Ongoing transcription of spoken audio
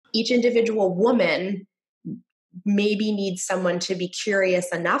each individual woman maybe needs someone to be curious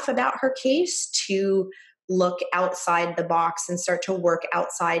enough about her case to look outside the box and start to work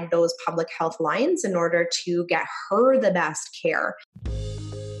outside those public health lines in order to get her the best care.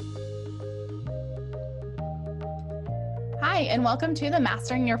 Hi, and welcome to the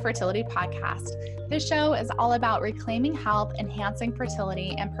Mastering Your Fertility podcast. This show is all about reclaiming health, enhancing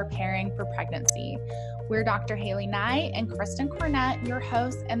fertility, and preparing for pregnancy. We're Dr. Haley Nye and Kristen Cornett, your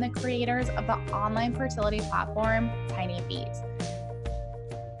hosts and the creators of the online fertility platform, Tiny Feet.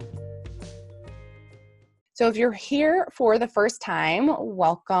 So if you're here for the first time,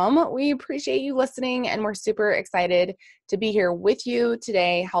 welcome. We appreciate you listening, and we're super excited to be here with you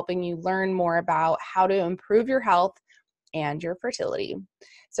today, helping you learn more about how to improve your health and your fertility.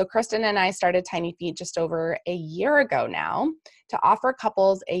 So Kristen and I started Tiny Feet just over a year ago now to offer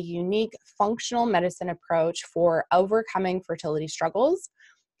couples a unique functional medicine approach for overcoming fertility struggles,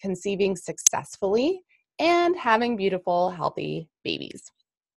 conceiving successfully, and having beautiful, healthy babies.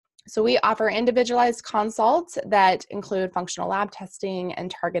 So we offer individualized consults that include functional lab testing and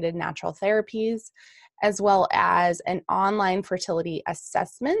targeted natural therapies, as well as an online fertility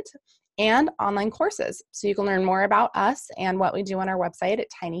assessment and online courses. So you can learn more about us and what we do on our website at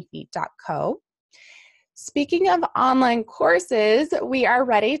tinyfeet.co. Speaking of online courses, we are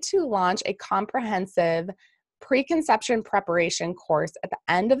ready to launch a comprehensive preconception preparation course at the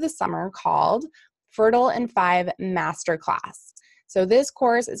end of the summer called Fertile in 5 Masterclass. So this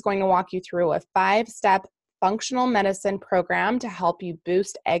course is going to walk you through a 5-step functional medicine program to help you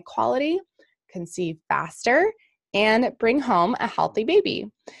boost egg quality, conceive faster, and bring home a healthy baby.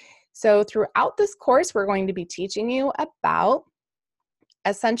 So throughout this course, we're going to be teaching you about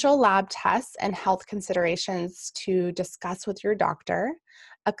essential lab tests and health considerations to discuss with your doctor,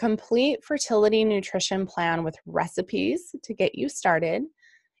 a complete fertility nutrition plan with recipes to get you started,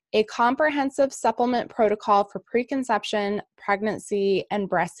 a comprehensive supplement protocol for preconception, pregnancy, and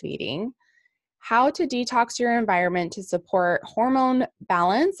breastfeeding, how to detox your environment to support hormone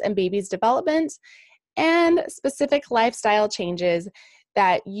balance and baby's development, and specific lifestyle changes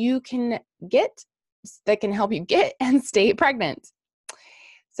that you can get that can help you get and stay pregnant.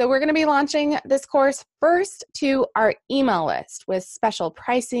 So we're going to be launching this course first to our email list with special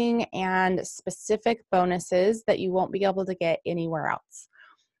pricing and specific bonuses that you won't be able to get anywhere else.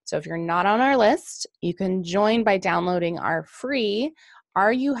 So if you're not on our list, you can join by downloading our free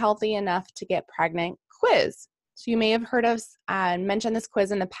Are You Healthy Enough to Get Pregnant quiz. So you may have heard us mention this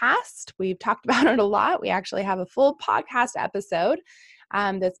quiz in the past. We've talked about it a lot. We actually have a full podcast episode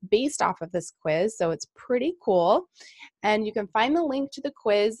that's based off of this quiz, so it's pretty cool. And you can find the link to the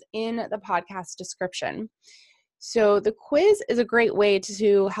quiz in the podcast description. So the quiz is a great way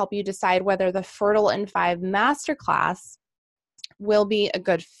to help you decide whether the Fertile in 5 Masterclass will be a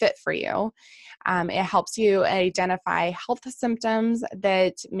good fit for you. It helps you identify health symptoms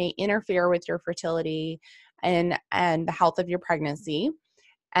that may interfere with your fertility and the health of your pregnancy.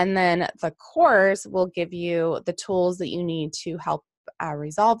 And then the course will give you the tools that you need to help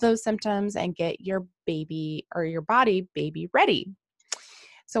resolve those symptoms and get your baby or your body baby ready.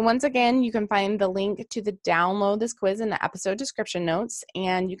 So once again, you can find the link to download this quiz in the episode description notes,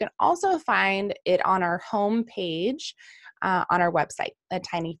 and you can also find it on our home page on our website at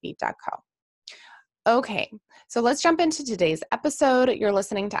tinyfeet.co. Okay, so let's jump into today's episode. You're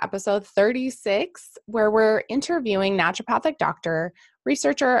listening to episode 36, where we're interviewing naturopathic doctor,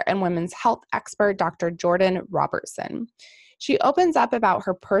 researcher, and women's health expert, Dr. Jordan Robertson. She opens up about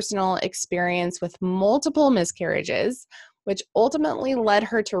her personal experience with multiple miscarriages, which ultimately led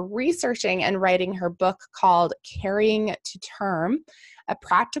her to researching and writing her book called Carrying to Term, a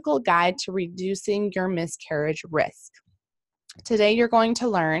practical guide to reducing your miscarriage risk. Today, you're going to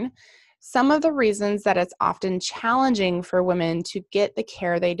learn some of the reasons that it's often challenging for women to get the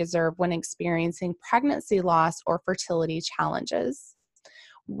care they deserve when experiencing pregnancy loss or fertility challenges,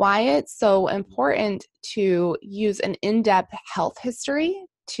 why it's so important to use an in-depth health history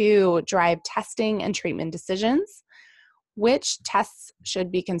to drive testing and treatment decisions, which tests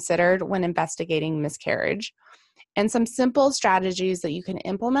should be considered when investigating miscarriage, and some simple strategies that you can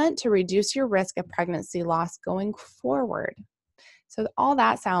implement to reduce your risk of pregnancy loss going forward. So all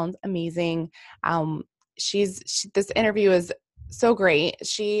that sounds amazing. This interview is so great.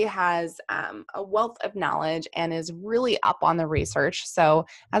 She has a wealth of knowledge and is really up on the research. So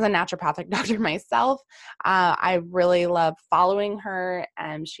as a naturopathic doctor myself, I really love following her,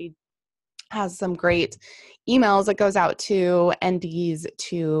 and she has some great emails that goes out to NDs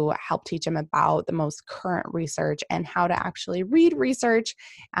to help teach them about the most current research and how to actually read research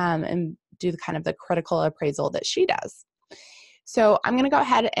and do the kind of the critical appraisal that she does. So I'm going to go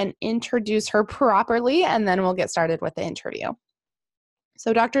ahead and introduce her properly, and then we'll get started with the interview.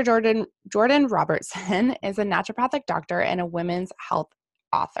 So Dr. Jordan Robertson is a naturopathic doctor and a women's health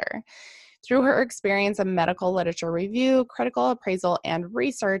author. Through her experience in medical literature review, critical appraisal, and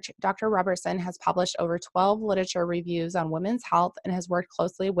research, Dr. Robertson has published over 12 literature reviews on women's health and has worked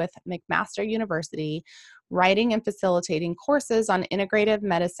closely with McMaster University, writing and facilitating courses on integrative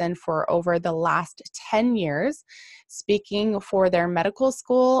medicine for over the last 10 years, speaking for their medical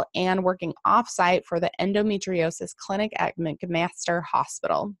school, and working offsite for the endometriosis clinic at McMaster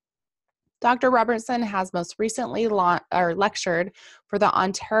Hospital. Dr. Robertson has most recently lectured for the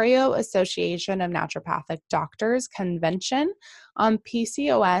Ontario Association of Naturopathic Doctors Convention on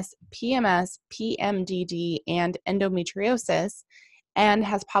PCOS, PMS, PMDD, and endometriosis, and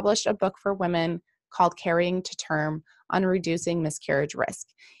has published a book for women called Carrying to Term on reducing miscarriage risk.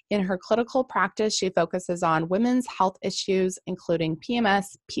 In her clinical practice, she focuses on women's health issues, including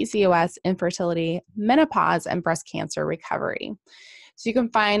PMS, PCOS, infertility, menopause, and breast cancer recovery. So you can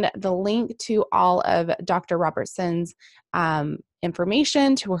find the link to all of Dr. Robertson's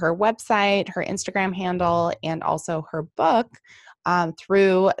information, to her website, her Instagram handle, and also her book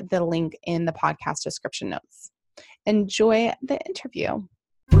through the link in the podcast description notes. Enjoy the interview.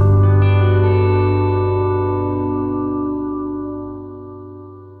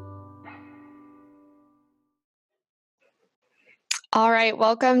 All right.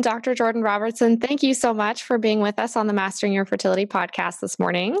 Welcome, Dr. Jordan Robertson. Thank you so much for being with us on the Mastering Your Fertility podcast this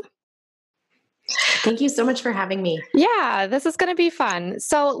morning. Thank you so much for having me. Yeah, this is going to be fun.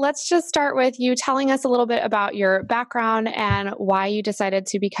 So let's just start with you telling us a little bit about your background and why you decided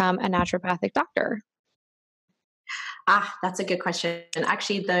to become a naturopathic doctor. That's a good question.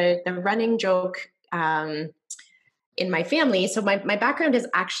 Actually, the running joke in my family, so my background is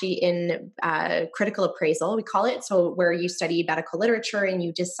actually in critical appraisal, we call it. So where you study medical literature and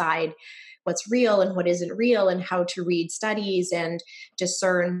you decide what's real and what isn't real and how to read studies and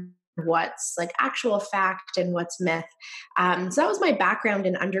discern what's like actual fact and what's myth. So that was my background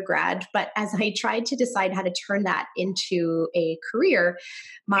in undergrad. But as I tried to decide how to turn that into a career,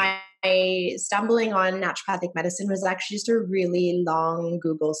 my stumbling on naturopathic medicine was actually just a really long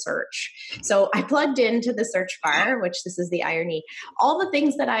Google search. So I plugged into the search bar, which this is the irony, all the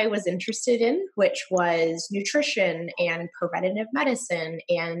things that I was interested in, which was nutrition and preventative medicine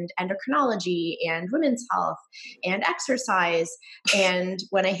and endocrinology and women's health and exercise. And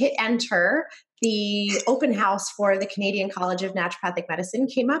when I hit enter, the open house for the Canadian College of Naturopathic Medicine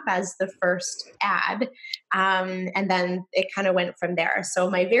came up as the first ad. And then it kind of went from there. So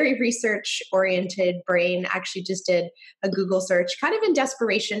my very research-oriented brain actually just did a Google search, kind of in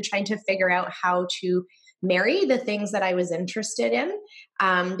desperation, trying to figure out how to marry the things that I was interested in,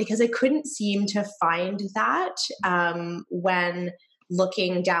 because I couldn't seem to find that when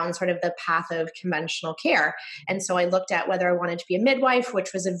looking down sort of the path of conventional care. And so I looked at whether I wanted to be a midwife,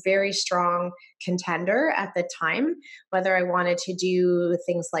 which was a very strong contender at the time, whether I wanted to do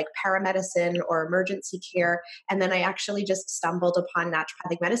things like paramedicine or emergency care. And then I actually just stumbled upon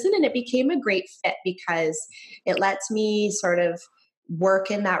naturopathic medicine, and it became a great fit because it lets me sort of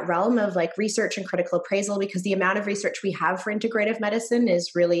work in that realm of like research and critical appraisal, because the amount of research we have for integrative medicine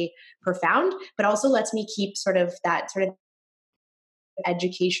is really profound, but also lets me keep sort of that sort of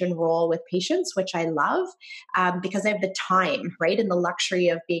education role with patients, which I love, because I have the time, right? And the luxury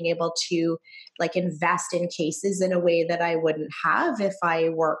of being able to like invest in cases in a way that I wouldn't have if I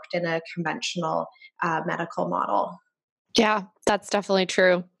worked in a conventional medical model. Yeah, that's definitely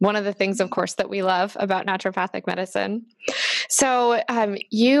true. One of the things, of course, that we love about naturopathic medicine. So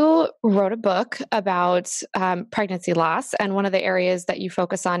you wrote a book about pregnancy loss, and one of the areas that you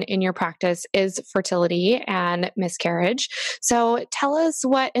focus on in your practice is fertility and miscarriage. So tell us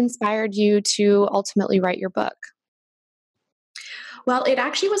what inspired you to ultimately write your book. Well, it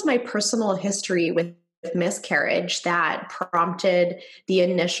actually was my personal history with miscarriage that prompted the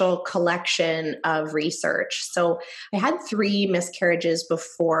initial collection of research. So I had 3 miscarriages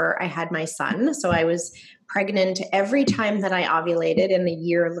before I had my son. So I was pregnant every time that I ovulated in a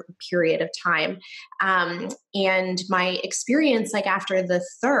year period of time. And my experience, like after the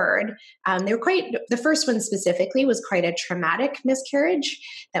third, the first one specifically was quite a traumatic miscarriage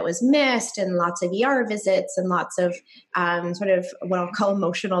that was missed, and lots of ER visits and lots of sort of what I'll call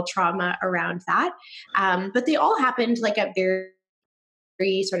emotional trauma around that. But they all happened like at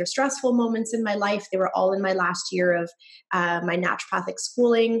very sort of stressful moments in my life. They were all in my last year of my naturopathic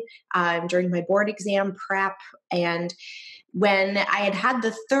schooling, during my board exam prep. And when I had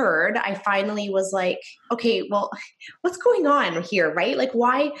the third, I finally was like, okay, well, what's going on here, right? Like,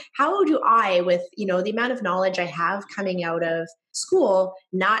 why, how do I, with, the amount of knowledge I have coming out of school,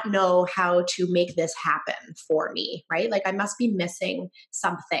 not know how to make this happen for me, right? Like, I must be missing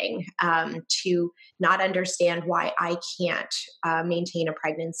something to not understand why I can't maintain a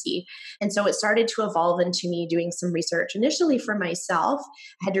pregnancy. And so it started to evolve into me doing some research initially for myself.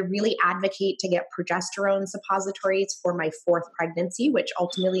 I had to really advocate to get progesterone suppositories for my fourth pregnancy, which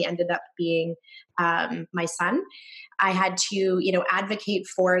ultimately ended up being my son. I had to, advocate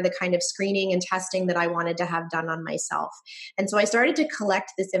for the kind of screening and testing that I wanted to have done on myself. And so I started to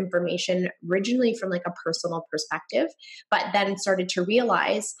collect this information originally from like a personal perspective, but then started to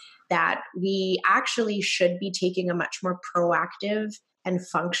realize that we actually should be taking a much more proactive and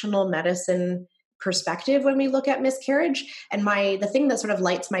functional medicine perspective when we look at miscarriage. And the thing that sort of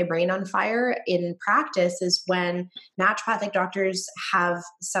lights my brain on fire in practice is when naturopathic doctors have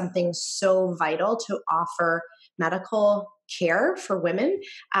something so vital to offer medical care for women.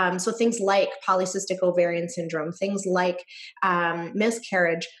 So things like polycystic ovarian syndrome, things like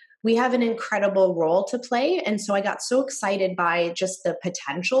miscarriage, we have an incredible role to play. And so I got so excited by just the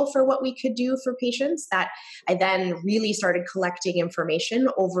potential for what we could do for patients that I then really started collecting information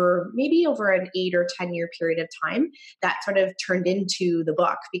over an 8 or 10 year period of time that sort of turned into the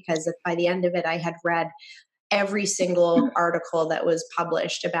book, because by the end of it, I had read every single article that was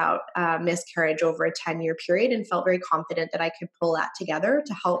published about miscarriage over a 10-year period and felt very confident that I could pull that together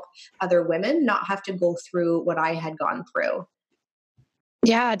to help other women not have to go through what I had gone through.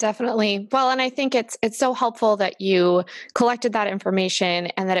 Yeah, definitely. Well, and I think it's so helpful that you collected that information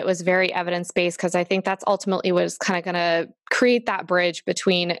and that it was very evidence-based, because I think that's ultimately what is kind of going to create that bridge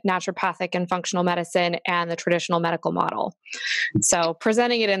between naturopathic and functional medicine and the traditional medical model. So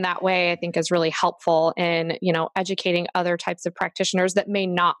presenting it in that way, I think, is really helpful in, educating other types of practitioners that may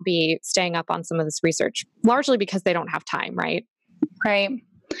not be staying up on some of this research, largely because they don't have time, right? Right.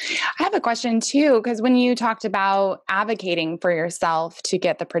 I have a question too, because when you talked about advocating for yourself to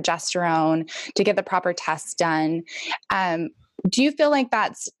get the progesterone, to get the proper tests done, do you feel like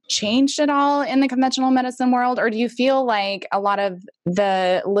that's changed at all in the conventional medicine world? Or do you feel like a lot of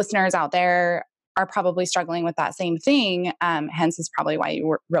the listeners out there are probably struggling with that same thing? Hence is probably why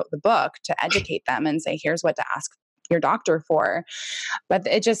you wrote the book, to educate them and say, here's what to ask your doctor for. But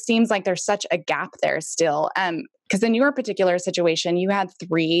it just seems like there's such a gap there still. Because in your particular situation, you had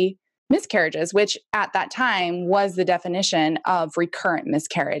 3 miscarriages, which at that time was the definition of recurrent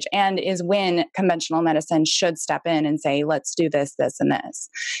miscarriage, and is when conventional medicine should step in and say, let's do this, this, and this.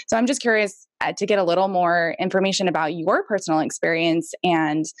 So I'm just curious to get a little more information about your personal experience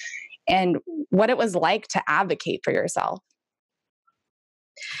and what it was like to advocate for yourself.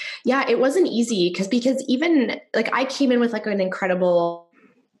 Yeah, it wasn't easy because even like I came in with like an incredible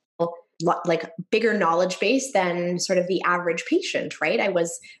bigger knowledge base than sort of the average patient, right? I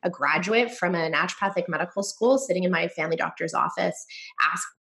was a graduate from a naturopathic medical school, sitting in my family doctor's office,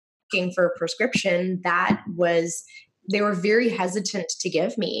 asking for a prescription they were very hesitant to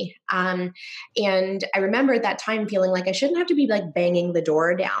give me. And I remember at that time feeling like I shouldn't have to be like banging the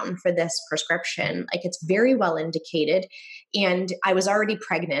door down for this prescription. Like, it's very well indicated. And I was already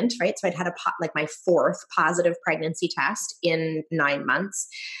pregnant, right? So I'd had my 4th positive pregnancy test in 9 months.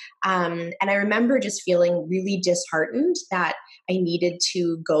 And I remember just feeling really disheartened that I needed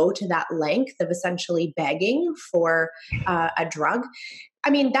to go to that length of essentially begging for a drug. I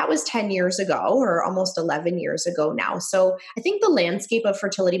mean, that was 10 years ago, or almost 11 years ago now. So I think the landscape of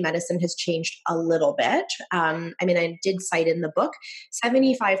fertility medicine has changed a little bit. I did cite in the book,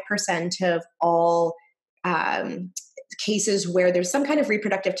 75% of all cases where there's some kind of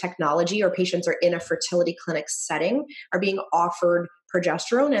reproductive technology or patients are in a fertility clinic setting are being offered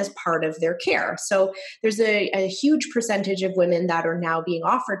progesterone as part of their care. So there's a huge percentage of women that are now being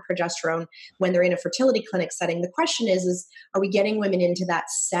offered progesterone when they're in a fertility clinic setting. The question is are we getting women into that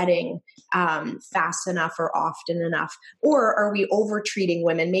setting fast enough or often enough? Or are we over-treating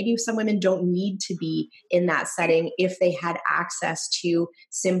women? Maybe some women don't need to be in that setting if they had access to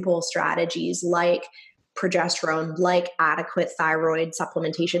simple strategies like progesterone, like adequate thyroid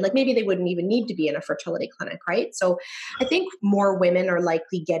supplementation. Like, maybe they wouldn't even need to be in a fertility clinic, right? So I think more women are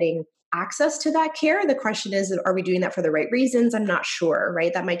likely getting access to that care. The question is, are we doing that for the right reasons? I'm not sure,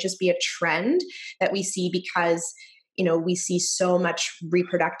 right? That might just be a trend that we see because, we see so much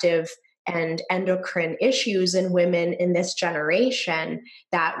reproductive and endocrine issues in women in this generation,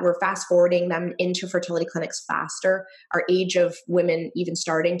 that we're fast forwarding them into fertility clinics faster. Our age of women even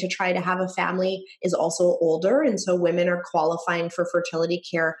starting to try to have a family is also older. And so women are qualifying for fertility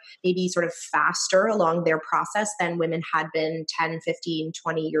care maybe sort of faster along their process than women had been 10, 15,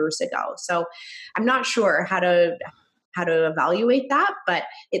 20 years ago. So I'm not sure how to evaluate that, but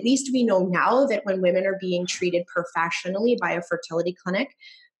at least we know now that when women are being treated professionally by a fertility clinic,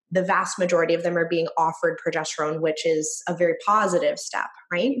 the vast majority of them are being offered progesterone, which is a very positive step,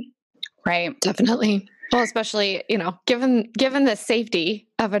 right? Right. Definitely. Well, especially, given the safety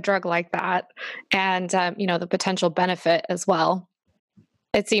of a drug like that and, the potential benefit as well.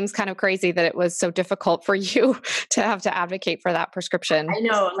 It seems kind of crazy that it was so difficult for you to have to advocate for that prescription. I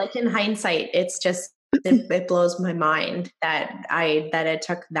know, like in hindsight, it's just, it blows my mind that it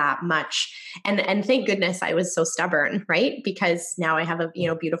took that much. And thank goodness I was so stubborn, right? Because now I have a,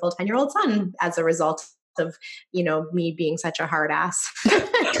 beautiful 10-year-old son as a result of, me being such a hard ass.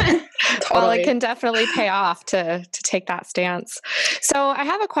 Well, it can definitely pay off to take that stance. So I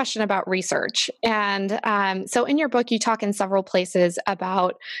have a question about research. And so in your book, you talk in several places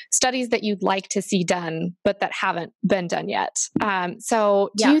about studies that you'd like to see done, but that haven't been done yet.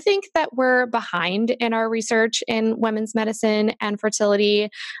 So do you think that we're behind in our research in women's medicine and fertility?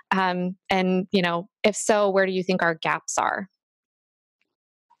 And, if so, where do you think our gaps are?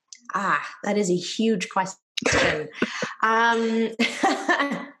 That is a huge question.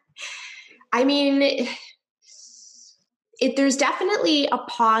 I mean, there's definitely a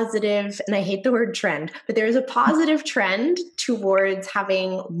positive, and I hate the word trend, but there's a positive trend towards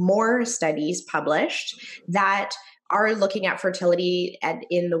having more studies published that are looking at fertility and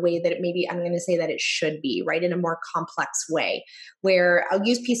in the way that I'm going to say that it should be, right? In a more complex way, where I'll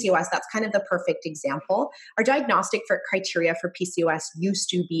use PCOS. That's kind of the perfect example. Our diagnostic criteria for PCOS used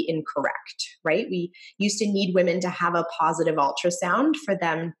to be incorrect, right? We used to need women to have a positive ultrasound for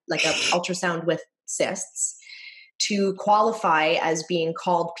them, like an ultrasound with cysts, to qualify as being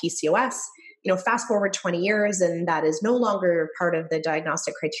called PCOS. Fast forward 20 years and that is no longer part of the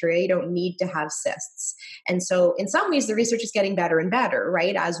diagnostic criteria. You don't need to have cysts. And so in some ways, the research is getting better and better,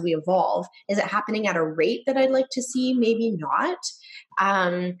 right? As we evolve. Is it happening at a rate that I'd like to see? Maybe not.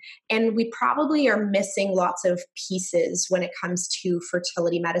 And we probably are missing lots of pieces when it comes to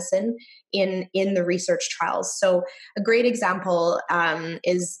fertility medicine in the research trials. So a great example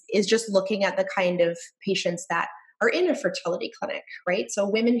is just looking at the kind of patients that are in a fertility clinic, right? So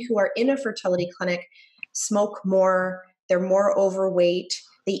women who are in a fertility clinic smoke more, they're more overweight,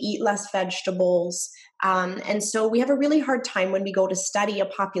 they eat less vegetables. And so we have a really hard time when we go to study a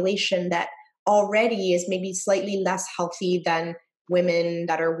population that already is maybe slightly less healthy than women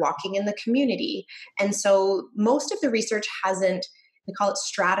that are walking in the community. And so most of the research hasn't, we call it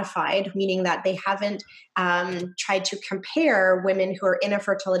stratified, meaning that they haven't tried to compare women who are in a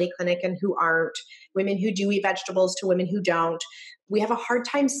fertility clinic and who aren't, women who do eat vegetables to women who don't. We have a hard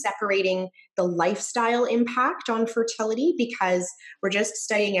time separating the lifestyle impact on fertility because we're just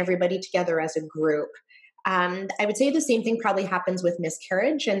studying everybody together as a group. I would say the same thing probably happens with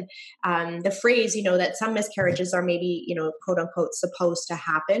miscarriage. And the phrase, that some miscarriages are maybe, quote unquote, supposed to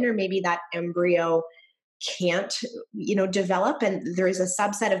happen, or maybe that embryo can't, develop. And there is a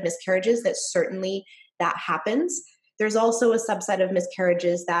subset of miscarriages that certainly that happens. There's also a subset of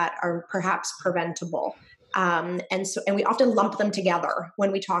miscarriages that are perhaps preventable. And we often lump them together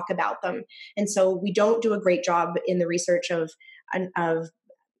when we talk about them. And so we don't do a great job in the research of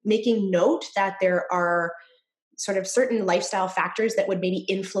making note that there are sort of certain lifestyle factors that would maybe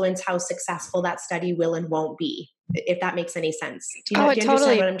influence how successful that study will and won't be, if that makes any sense. Do you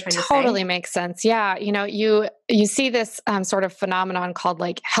understand what I'm trying to say? Totally makes sense. Yeah. You see this sort of phenomenon called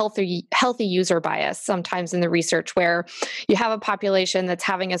like healthy user bias sometimes in the research, where you have a population that's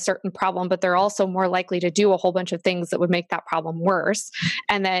having a certain problem, but they're also more likely to do a whole bunch of things that would make that problem worse.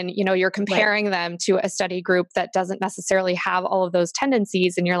 And then, you're comparing them to a study group that doesn't necessarily have all of those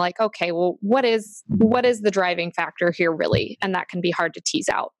tendencies. And you're like, okay, well, what is the driving factor here really? And that can be hard to tease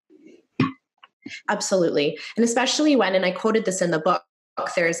out. Absolutely. And especially and I quoted this in the book,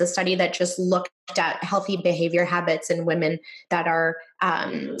 there's a study that just looked at healthy behavior habits in women that are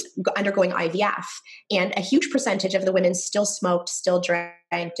undergoing IVF. And a huge percentage of the women still smoked, still drank,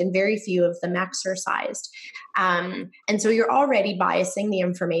 and very few of them exercised. And so you're already biasing the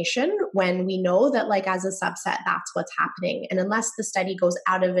information when we know that, like, as a subset, that's what's happening. And unless the study goes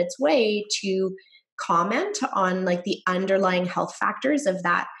out of its way to comment on like the underlying health factors of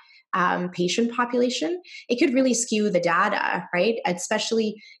that patient population, it could really skew the data, right?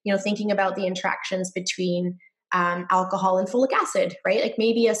 Especially, thinking about the interactions between alcohol and folic acid, right? Like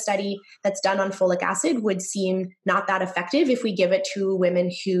maybe a study that's done on folic acid would seem not that effective if we give it to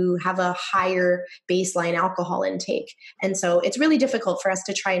women who have a higher baseline alcohol intake. And so it's really difficult for us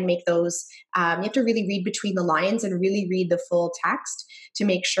to try and make those, you have to really read between the lines and really read the full text to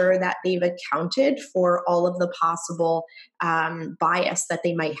make sure that they've accounted for all of the possible bias that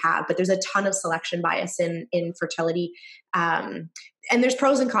they might have. But there's a ton of selection bias in fertility. And there's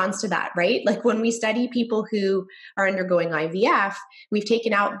pros and cons to that, right? Like when we study people who are undergoing IVF, we've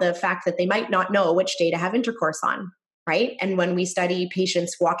taken out the fact that they might not know which day to have intercourse on, right? And when we study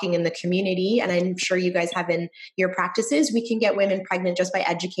patients walking in the community, and I'm sure you guys have in your practices, we can get women pregnant just by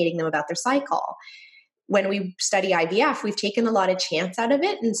educating them about their cycle. When we study IVF, we've taken a lot of chance out of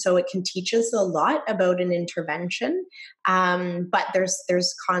it. And so it can teach us a lot about an intervention. But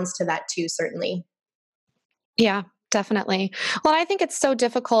there's cons to that too, certainly. Yeah, definitely. Well, I think it's so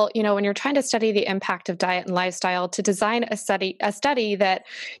difficult, when you're trying to study the impact of diet and lifestyle to design a study that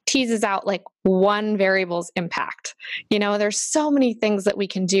teases out like one variable's impact. There's so many things that we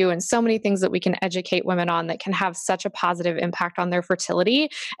can do and so many things that we can educate women on that can have such a positive impact on their fertility.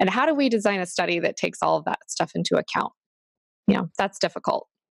 And how do we design a study that takes all of that stuff into account? That's difficult,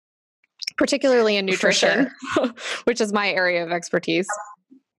 particularly in nutrition, which is my area of expertise.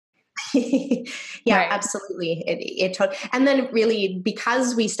 Yeah, right. Absolutely. And then really,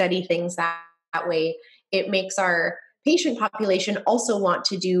 because we study things that way, it makes our patient population also want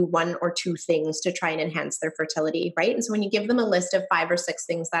to do one or two things to try and enhance their fertility, right? And so when you give them a list of 5 or 6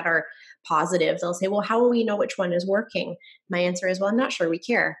 things that are positive, they'll say, well, how will we know which one is working? My answer is, well, I'm not sure we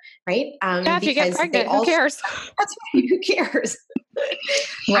care, right? Yeah, if you get pregnant, who cares? That's why, who cares?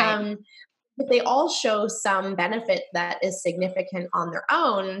 Right. If they all show some benefit that is significant on their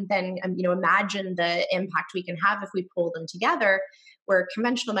own, then imagine the impact we can have if we pull them together. Where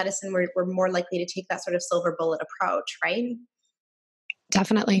conventional medicine, we're more likely to take that sort of silver bullet approach, right?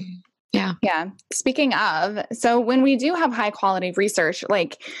 Definitely. Yeah. Yeah. Speaking of, so when we do have high quality research,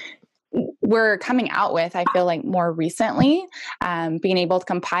 like we're coming out with, I feel like more recently, being able to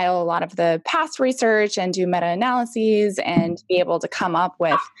compile a lot of the past research and do meta-analyses and be able to come up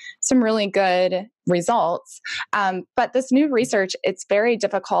with some really good results. But this new research, it's very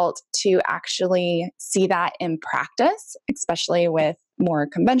difficult to actually see that in practice, especially with more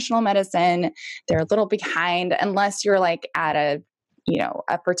conventional medicine. They're a little behind unless you're like at a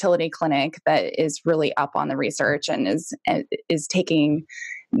fertility clinic that is really up on the research and is taking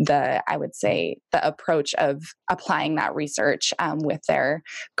the approach of applying that research with their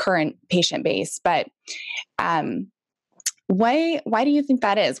current patient base. But why do you think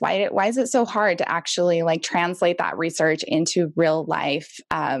that is? Why is it so hard to actually like translate that research into real life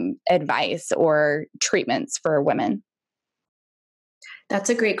advice or treatments for women? That's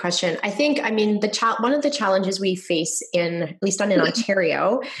a great question. I think, one of the challenges we face at least in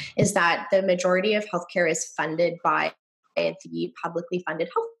Ontario, is that the majority of healthcare is funded by the publicly funded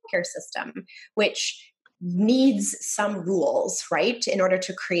healthcare system, which needs some rules, right, in order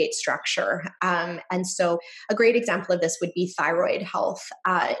to create structure. And so a great example of this would be thyroid health.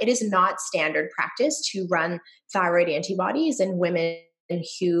 It is not standard practice to run thyroid antibodies in women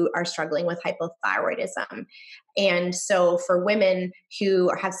who are struggling with hypothyroidism. And so for women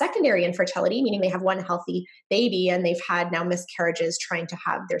who have secondary infertility, meaning they have one healthy baby and they've had now miscarriages trying to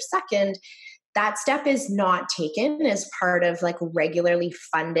have their second, that step is not taken as part of like regularly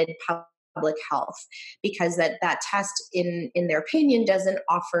funded public health, because that test in their opinion doesn't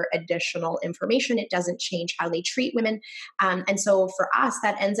offer additional information. It doesn't change how they treat women. And so for us,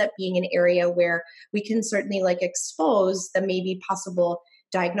 that ends up being an area where we can certainly like expose the maybe possible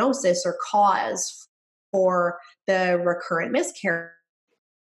diagnosis or cause for the recurrent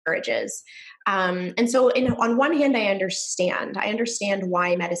miscarriages. And so on one hand, I understand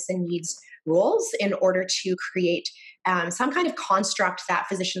why medicine needs rules in order to create some kind of construct that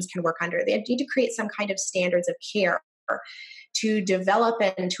physicians can work under. They need to create some kind of standards of care. To develop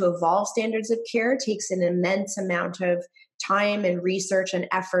and to evolve standards of care takes an immense amount of time and research and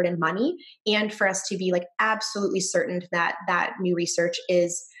effort and money, and for us to be like absolutely certain that that new research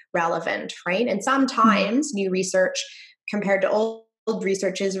is relevant, right? And sometimes new research compared to old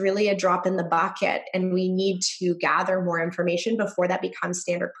research is really a drop in the bucket, and we need to gather more information before that becomes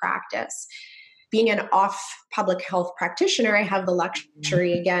standard practice. Being an off public health practitioner, I have the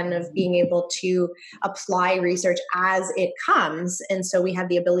luxury again of being able to apply research as it comes. And so we have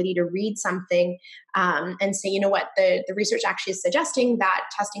the ability to read something and say, you know what, the research actually is suggesting that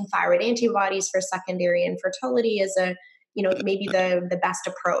testing thyroid antibodies for secondary infertility is a maybe the best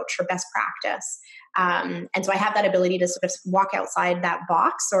approach or best practice. And so I have that ability to sort of walk outside that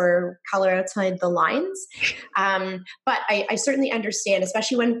box or color outside the lines. But I certainly understand,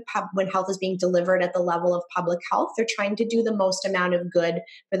 especially when health is being delivered at the level of public health, they're trying to do the most amount of good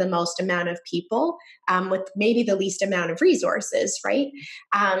for the most amount of people with maybe the least amount of resources, right?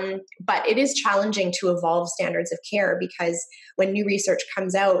 But it is challenging to evolve standards of care because when new research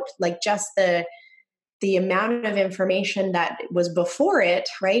comes out, like just the amount of information that was before it,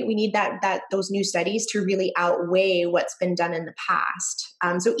 right? We need those new studies to really outweigh what's been done in the past.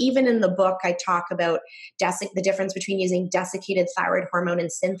 So even in the book, I talk about the difference between using desiccated thyroid hormone and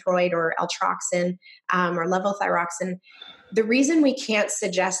Synthroid or Eltroxin or levothyroxine. The reason we can't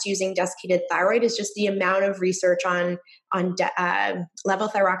suggest using desiccated thyroid is just the amount of research on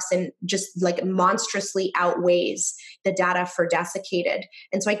levothyroxine just like monstrously outweighs the data for desiccated.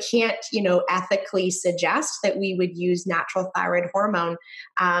 And so I can't, ethically suggest that we would use natural thyroid hormone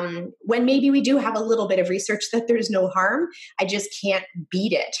when maybe we do have a little bit of research that there's no harm. I just can't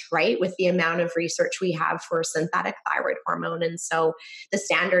beat it, right, with the amount of research we have for synthetic thyroid hormone. And so the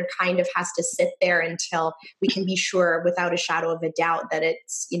standard kind of has to sit there until we can be sure without a shadow of a doubt that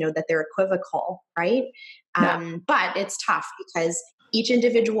it's, that they're equivocal, right? Yeah. But it's tough because each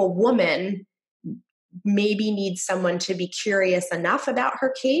individual woman maybe needs someone to be curious enough about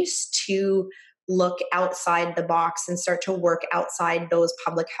her case to look outside the box and start to work outside those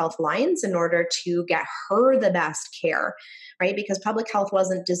public health lines in order to get her the best care, right? Because public health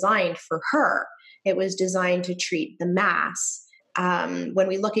wasn't designed for her. It was designed to treat the mass. When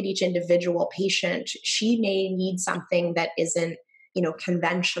we look at each individual patient, she may need something that isn't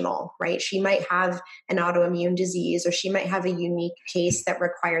conventional, right? She might have an autoimmune disease, or she might have a unique case that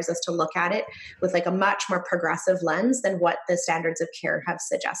requires us to look at it with like a much more progressive lens than what the standards of care have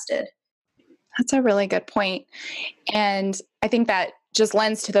suggested. That's a really good point. And I think that just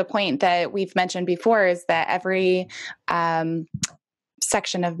lends to the point that we've mentioned before is that every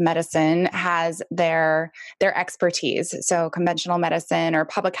section of medicine has their expertise. So conventional medicine or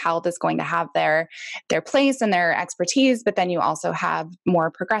public health is going to have their place and their expertise, but then you also have more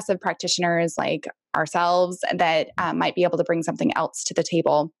progressive practitioners like ourselves that might be able to bring something else to the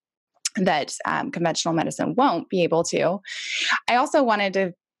table that conventional medicine won't be able to. I also wanted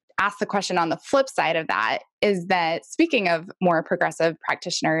to ask the question on the flip side of that is that speaking of more progressive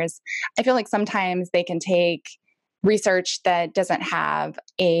practitioners, I feel like sometimes they can take research that doesn't have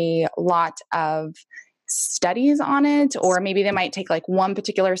a lot of studies on it, or maybe they might take like one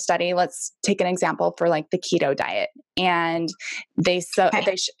particular study. Let's take an example for like the keto diet, and they show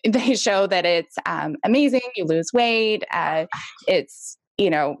that it's amazing. You lose weight. It's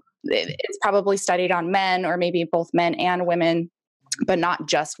it's probably studied on men, or maybe both men and women, but not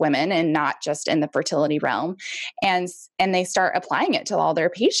just women and not just in the fertility realm. And they start applying it to all their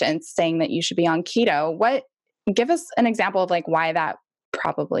patients, saying that you should be on keto. Give us an example of like why that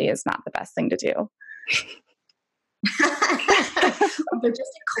probably is not the best thing to do. They're just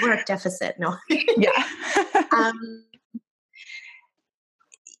a caloric deficit. No. Yeah.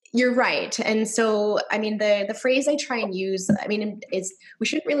 You're right. And so, I mean, the phrase I try and use, is we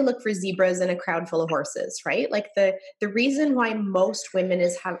shouldn't really look for zebras in a crowd full of horses, right? Like the reason why most women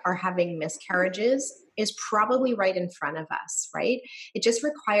are having miscarriages is probably right in front of us, right? It just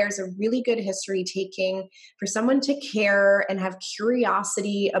requires a really good history taking for someone to care and have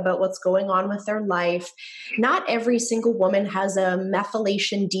curiosity about what's going on with their life. Not every single woman has a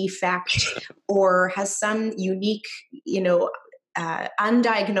methylation defect or has some unique,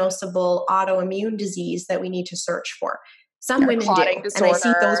 undiagnosable autoimmune disease that we need to search for. Some women do, and I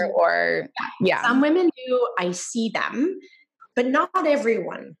see those. Some women do. I see them, but not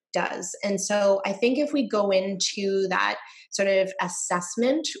everyone does. And so I think if we go into that sort of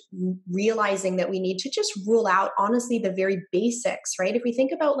assessment, realizing that we need to just rule out, honestly, the very basics, right? If we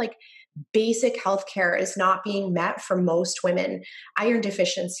think about like basic healthcare is not being met for most women, iron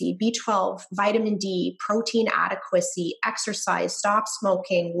deficiency, B12, vitamin D, protein adequacy, exercise, stop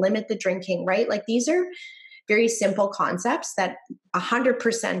smoking, limit the drinking, right? Like these are very simple concepts that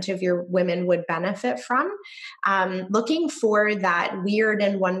 100% of your women would benefit from. Looking for that weird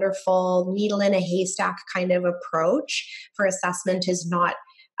and wonderful needle in a haystack kind of approach for assessment is not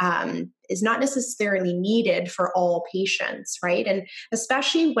necessarily needed for all patients, right? And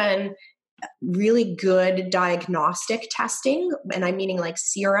especially when really good diagnostic testing, and I'm meaning like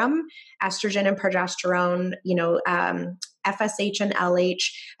serum, estrogen and progesterone, FSH and LH.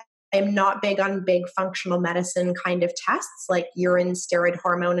 I'm not big on big functional medicine kind of tests like urine steroid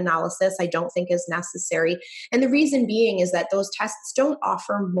hormone analysis. I don't think is necessary. And the reason being is that those tests don't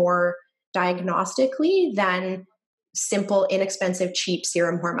offer more diagnostically than simple, inexpensive, cheap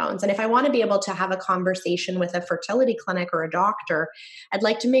serum hormones. And if I want to be able to have a conversation with a fertility clinic or a doctor, I'd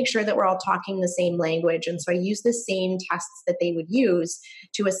like to make sure that we're all talking the same language. And so I use the same tests that they would use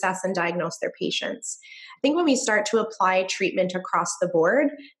to assess and diagnose their patients. I think when we start to apply treatment across the board,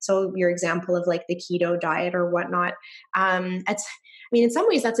 so your example of like the keto diet or whatnot, in some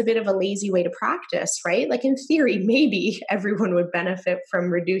ways, that's a bit of a lazy way to practice, right? Like in theory, maybe everyone would benefit from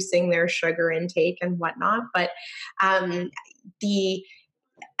reducing their sugar intake and whatnot, but I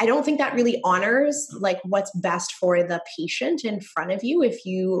don't think that really honors like what's best for the patient in front of you if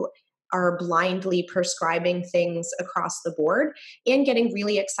you are blindly prescribing things across the board and getting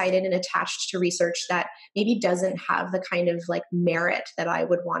really excited and attached to research that maybe doesn't have the kind of like merit that I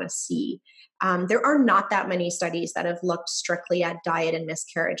would want to see. There are not that many studies that have looked strictly at diet and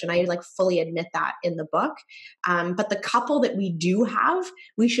miscarriage, and I like fully admit that in the book. But the couple that we do have,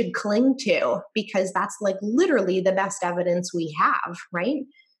 we should cling to because that's like literally the best evidence we have, right?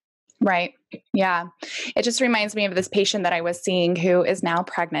 Right. Yeah. It just reminds me of this patient that I was seeing who is now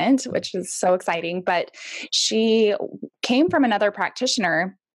pregnant, which is so exciting. But she came from another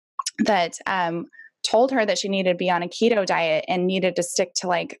practitioner that told her that she needed to be on a keto diet and needed to stick to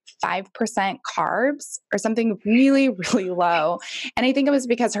like 5% carbs or something really, really low. And I think it was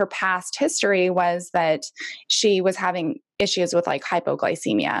because her past history was that she was having issues with like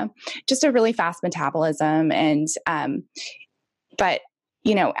hypoglycemia, just a really fast metabolism. And, but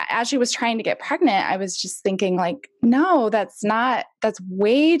as she was trying to get pregnant, I was just thinking like, no, that's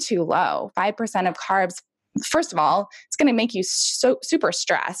way too low. 5% of carbs. First of all, it's going to make you so super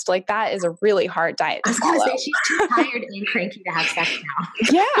stressed. Like that is a really hard diet to follow. I was going to say she's too tired and cranky to have sex now.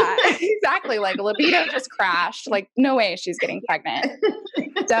 Yeah, exactly. Like libido just crashed. Like no way she's getting pregnant.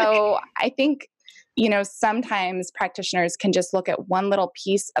 So I think, sometimes practitioners can just look at one little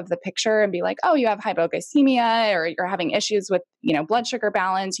piece of the picture and be like, oh, you have hypoglycemia or you're having issues with, blood sugar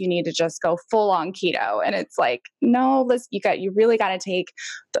balance. You need to just go full on keto. And it's like, no, you really got to take,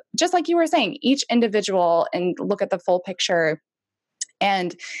 just like you were saying, each individual and look at the full picture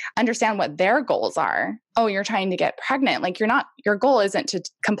and understand what their goals are. Oh, you're trying to get pregnant. Like your goal isn't to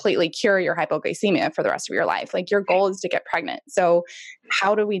completely cure your hypoglycemia for the rest of your life. Like your goal is to get pregnant. So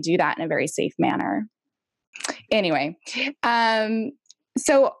how do we do that in a very safe manner? Anyway,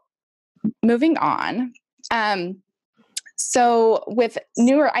 so moving on. So with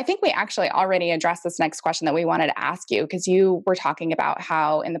newer, I think we actually already addressed this next question that we wanted to ask you because you were talking about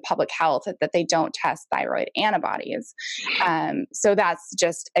how in the public health that they don't test thyroid antibodies. So that's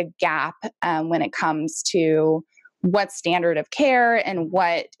just a gap when it comes to what's standard of care and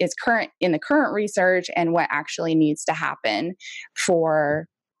what is current in the current research and what actually needs to happen for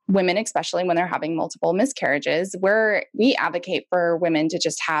women, especially when they're having multiple miscarriages, where we advocate for women to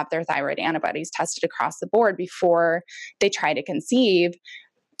just have their thyroid antibodies tested across the board before they try to conceive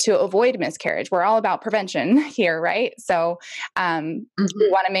to avoid miscarriage. We're all about prevention here, right? So we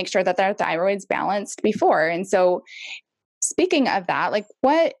want to make sure that their thyroid's balanced before. And so speaking of that, like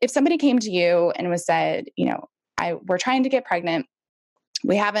what if somebody came to you and was said, we're trying to get pregnant.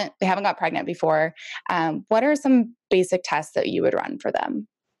 We haven't got pregnant before. What are some basic tests that you would run for them?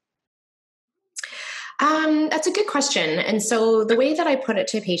 That's a good question. And so the way that I put it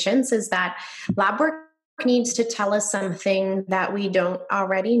to patients is that lab work needs to tell us something that we don't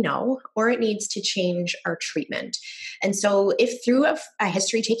already know, or it needs to change our treatment. And so if through a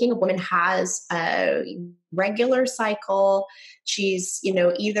history taking, a woman has a regular cycle, she's,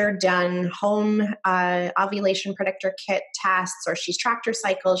 either done home ovulation predictor kit tests, or she's tracked her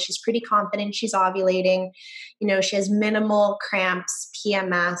cycle, she's pretty confident she's ovulating, she has minimal cramps,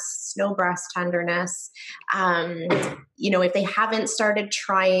 PMS, no breast tenderness. If they haven't started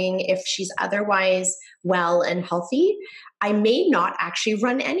trying, if she's otherwise well and healthy, I may not actually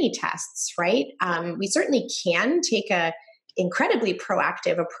run any tests, right? We certainly can take a incredibly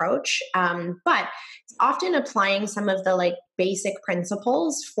proactive approach, but often applying some of the basic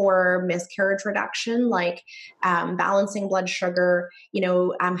principles for miscarriage reduction, like balancing blood sugar,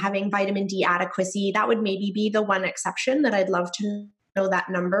 having vitamin D adequacy. That would maybe be the one exception that I'd love to know that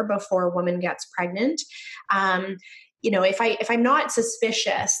number before a woman gets pregnant. If I'm not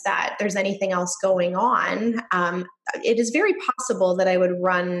suspicious that there's anything else going on, it is very possible that I would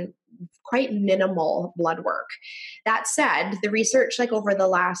run quite minimal blood work. That said, the research like over the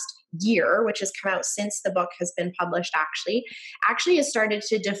last year, which has come out since the book has been published, actually has started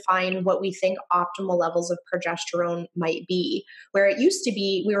to define what we think optimal levels of progesterone might be. Where it used to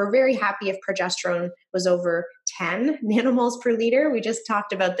be, we were very happy if progesterone was over 10 nanomoles per liter. We just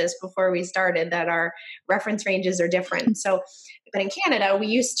talked about this before we started, that our reference ranges are different. So, but in Canada, we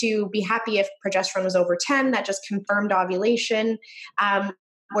used to be happy if progesterone was over 10. That just confirmed ovulation.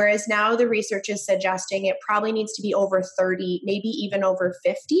 Whereas now the research is suggesting it probably needs to be over 30, maybe even over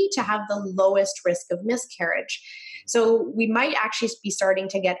 50 to have the lowest risk of miscarriage. So we might actually be starting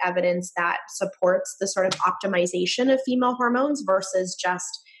to get evidence that supports the sort of optimization of female hormones versus just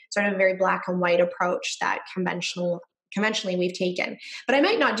sort of a very black and white approach that conventionally we've taken. But I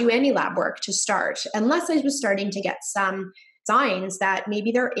might not do any lab work to start unless I was starting to get some signs that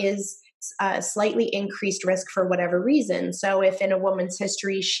maybe there is a slightly increased risk for whatever reason. So if in a woman's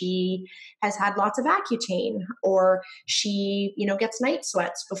history, she has had lots of Accutane, or she, gets night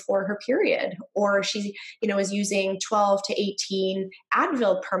sweats before her period, or she, is using 12 to 18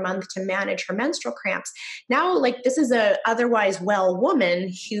 Advil per month to manage her menstrual cramps. Now, like, this is a otherwise well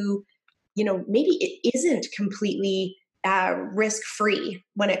woman who, maybe it isn't completely risk-free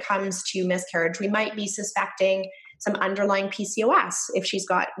when it comes to miscarriage. We might be suspecting some underlying PCOS if she's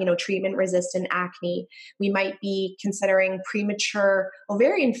got, treatment-resistant acne. We might be considering premature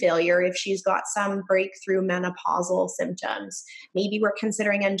ovarian failure if she's got some breakthrough menopausal symptoms. Maybe we're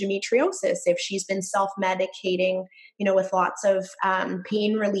considering endometriosis if she's been self-medicating, with lots of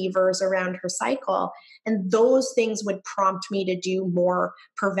pain relievers around her cycle. And those things would prompt me to do more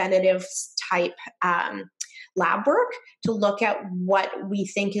preventative type lab work to look at what we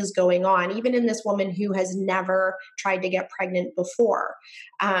think is going on, even in this woman who has never tried to get pregnant before.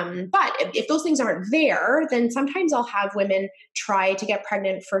 But if those things aren't there, then sometimes I'll have women try to get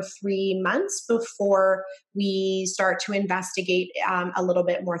pregnant for 3 months before we start to investigate a little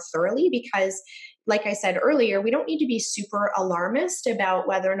bit more thoroughly, because like I said earlier, we don't need to be super alarmist about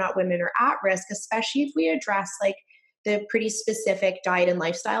whether or not women are at risk, especially if we address like the pretty specific diet and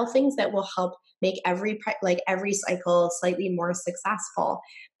lifestyle things that will help make every cycle slightly more successful.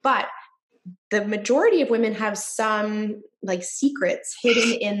 But the majority of women have some like secrets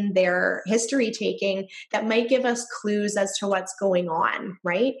hidden in their history taking that might give us clues as to what's going on,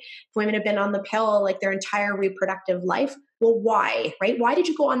 right? If women have been on the pill like their entire reproductive life, well, why, right? Why did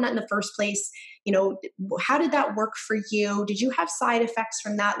you go on that in the first place? How did that work for you? Did you have side effects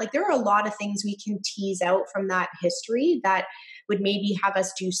from that? Like, there are a lot of things we can tease out from that history that would maybe have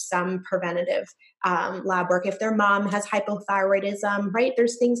us do some preventative lab work. If their mom has hypothyroidism, right?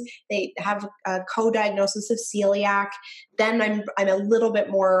 There's things, they have a co-diagnosis of celiac. Then I'm a little bit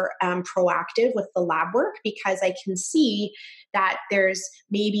more proactive with the lab work, because I can see that there's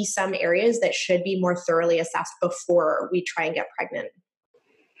maybe some areas that should be more thoroughly assessed before we try and get pregnant.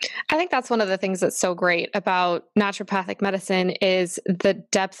 I think that's one of the things that's so great about naturopathic medicine is the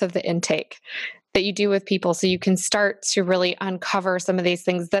depth of the intake that you do with people. So you can start to really uncover some of these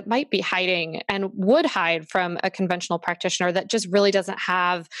things that might be hiding and would hide from a conventional practitioner that just really doesn't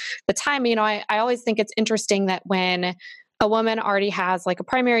have the time. I always think it's interesting that when a woman already has like a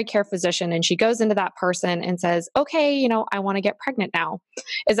primary care physician and she goes into that person and says, okay, I want to get pregnant now.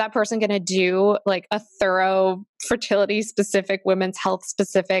 Is that person going to do like a thorough fertility specific, women's health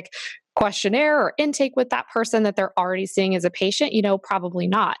specific questionnaire or intake with that person that they're already seeing as a patient? Probably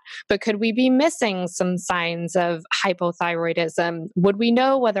not. But could we be missing some signs of hypothyroidism? Would we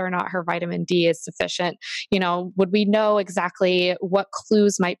know whether or not her vitamin D is sufficient? Would we know exactly what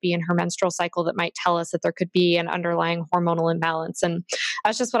clues might be in her menstrual cycle that might tell us that there could be an underlying hormonal imbalance? And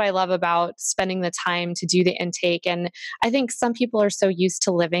that's just what I love about spending the time to do the intake. And I think some people are so used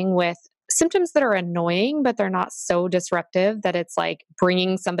to living with symptoms that are annoying, but they're not so disruptive that it's like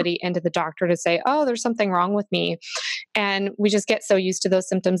bringing somebody into the doctor to say, oh, there's something wrong with me. And we just get so used to those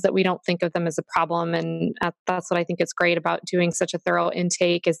symptoms that we don't think of them as a problem. And that's what I think is great about doing such a thorough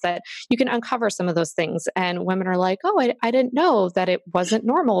intake, is that you can uncover some of those things. And women are like, oh, I didn't know that it wasn't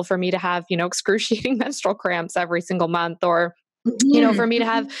normal for me to have, excruciating menstrual cramps every single month, or for me to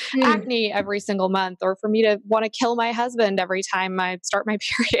have acne every single month, or for me to want to kill my husband every time I start my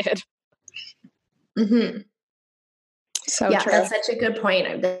period. Mm-hmm. So yeah, true. That's such a good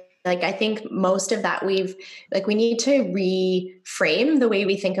point. Like, I think most of that we need to reframe the way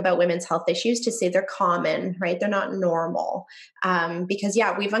we think about women's health issues to say they're common, right? They're not normal. Because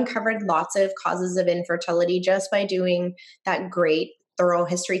we've uncovered lots of causes of infertility just by doing that great thorough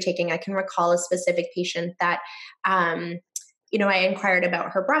history taking. I can recall a specific patient that I inquired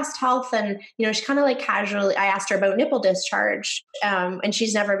about her breast health, and, she kind of like casually, I asked her about nipple discharge, and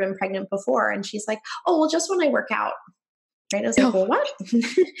she's never been pregnant before. And she's like, oh, well, just when I work out. Right. I was like, well, what?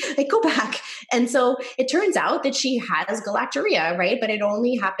 Like, go back. And so it turns out that she has galactorrhea, right? But it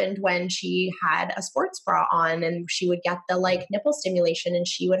only happened when she had a sports bra on, and she would get the like nipple stimulation and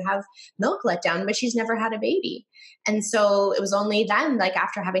she would have milk let down, but she's never had a baby. And so it was only then, like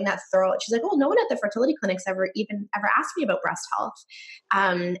after having that thorough, she's like, oh, no one at the fertility clinics ever asked me about breast health.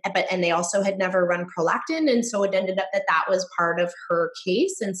 And they also had never run prolactin. And so it ended up that was part of her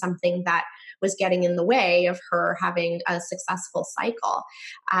case and something that was getting in the way of her having a successful cycle.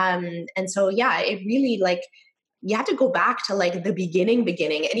 And so, yeah, it really like, you have to go back to like the beginning.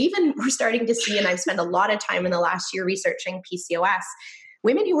 And even we're starting to see, and I've spent a lot of time in the last year researching PCOS,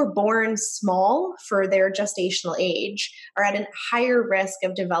 women who were born small for their gestational age are at a higher risk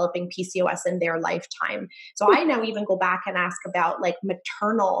of developing PCOS in their lifetime. So I now even go back and ask about like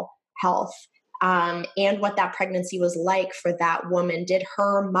maternal health, and what that pregnancy was like for that woman. Did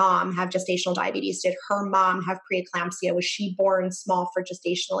her mom have gestational diabetes? Did her mom have preeclampsia? Was she born small for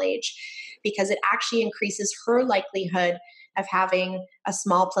gestational age? Because it actually increases her likelihood of having a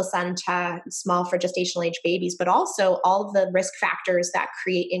small placenta, small for gestational age babies, but also all of the risk factors that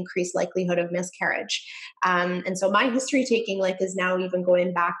create increased likelihood of miscarriage. And so my history taking like is now even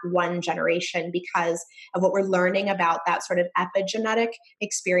going back one generation because of what we're learning about that sort of epigenetic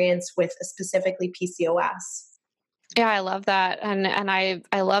experience with specifically PCOS. Yeah, I love that. And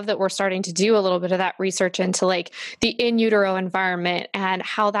I love that we're starting to do a little bit of that research into like the in utero environment and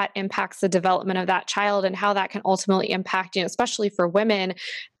how that impacts the development of that child and how that can ultimately impact, especially for women,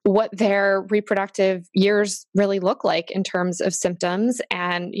 what their reproductive years really look like in terms of symptoms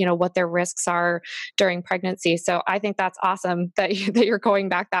and, what their risks are during pregnancy. So I think that's awesome that you're going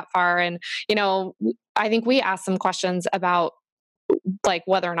back that far. And, I think we asked some questions about like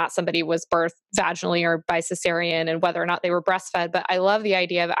whether or not somebody was birthed vaginally or by cesarean and whether or not they were breastfed. But I love the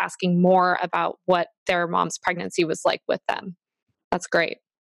idea of asking more about what their mom's pregnancy was like with them. That's great.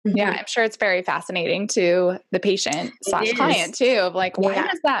 Yeah, I'm sure it's very fascinating to the patient / client too, of like, why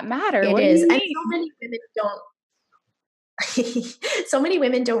does that matter? It is. And so many women don't, so many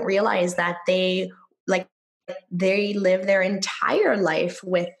women don't realize that they live their entire life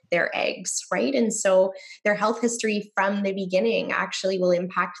with their eggs, right? And so their health history from the beginning actually will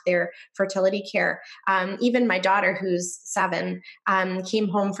impact their fertility care. Even my daughter, who's 7, came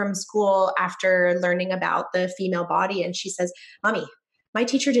home from school after learning about the female body, and she says, Mommy, my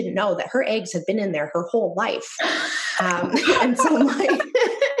teacher didn't know that her eggs have been in there her whole life. And so my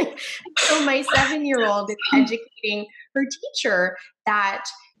 7-year-old is educating her teacher that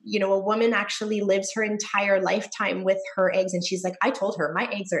a woman actually lives her entire lifetime with her eggs. And she's like, I told her my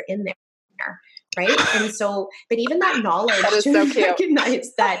eggs are in there. Right. And so, but even that knowledge that is to so cute. Recognize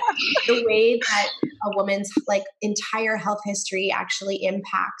that the way that a woman's like entire health history actually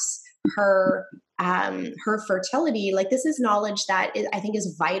impacts her fertility, like this is knowledge that I think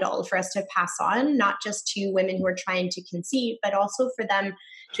is vital for us to pass on, not just to women who are trying to conceive, but also for them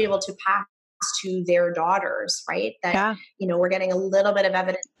to be able to pass to their daughters, right? That, we're getting a little bit of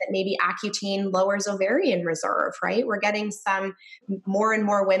evidence that maybe Accutane lowers ovarian reserve, right? We're getting some more and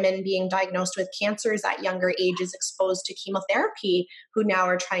more women being diagnosed with cancers at younger ages, exposed to chemotherapy, who now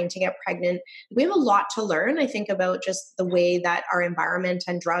are trying to get pregnant. We have a lot to learn, I think, about just the way that our environment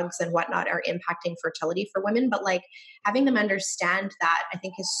and drugs and whatnot are impacting fertility for women. But like having them understand that, I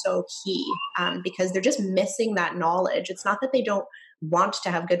think, is so key, because they're just missing that knowledge. It's not that they don't want to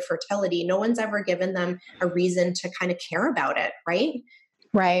have good fertility. No one's ever given them a reason to kind of care about it, right?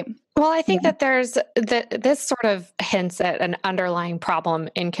 Right. Well, I think that there's this sort of hints at an underlying problem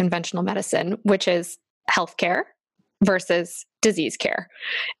in conventional medicine, which is healthcare versus disease care,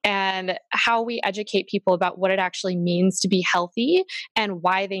 and how we educate people about what it actually means to be healthy and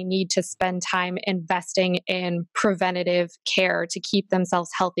why they need to spend time investing in preventative care to keep themselves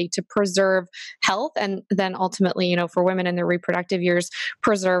healthy, to preserve health, and then ultimately, for women in their reproductive years,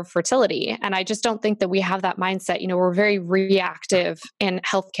 preserve fertility. And I just don't think that we have that mindset. We're very reactive in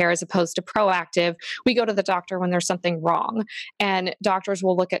healthcare as opposed to proactive. We go to the doctor when there's something wrong, and doctors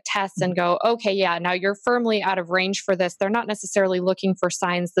will look at tests and go, okay, yeah, now you're firmly out of range for this. They're not necessarily looking for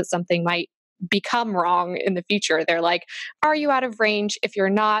signs that something might become wrong in the future. They're like, are you out of range? If you're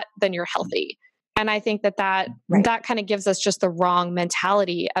not, then you're healthy. And I think that kind of gives us just the wrong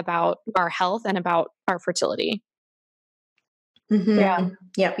mentality about our health and about our fertility. Mm-hmm. Yeah.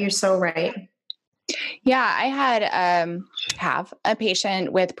 Yep. You're so right. Yeah. I had, have a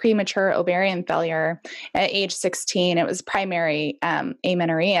patient with premature ovarian failure at age 16. It was primary,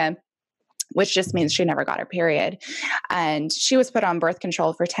 amenorrhea. which just means she never got her period. And she was put on birth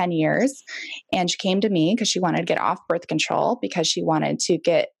control for 10 years. And she came to me because she wanted to get off birth control because she wanted to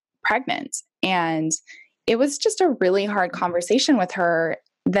get pregnant. And it was just a really hard conversation with her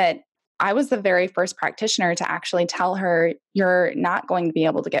that I was the very first practitioner to actually tell her, you're not going to be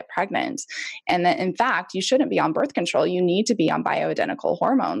able to get pregnant. And that, in fact, you shouldn't be on birth control. You need to be on bioidentical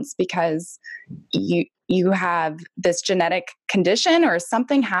hormones because you have this genetic condition or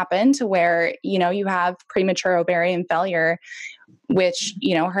something happened to where, you have premature ovarian failure, which,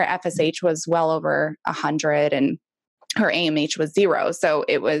 her FSH was well over 100 and her AMH was 0. So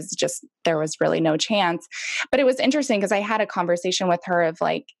it was just, there was really no chance. But it was interesting because I had a conversation with her of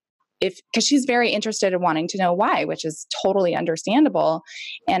like, because she's very interested in wanting to know why, which is totally understandable.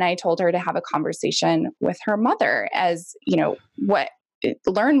 And I told her to have a conversation with her mother as,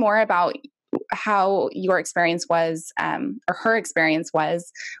 learn more about how your experience was, or her experience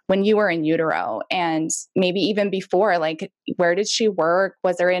was when you were in utero, and maybe even before, like, where did she work?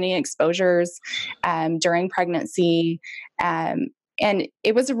 Was there any exposures during pregnancy? And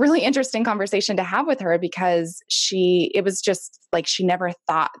it was a really interesting conversation to have with her because it was just like, she never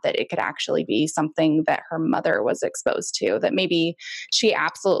thought that it could actually be something that her mother was exposed to, that maybe she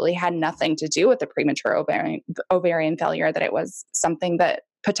absolutely had nothing to do with the premature ovarian failure, that it was something that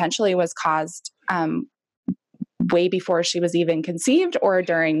potentially was caused way before she was even conceived or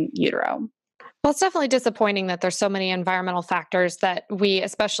during utero. Well, it's definitely disappointing that there's so many environmental factors that we,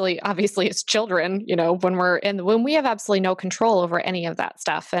 especially obviously as children, when we have absolutely no control over any of that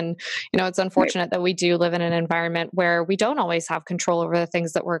stuff. And, it's unfortunate that we do live in an environment where we don't always have control over the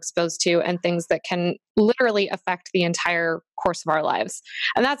things that we're exposed to and things that can literally affect the entire course of our lives.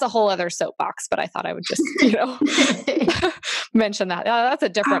 And that's a whole other soapbox, but I thought I would just, mention that. That's a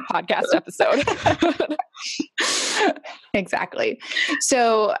different podcast episode. Exactly.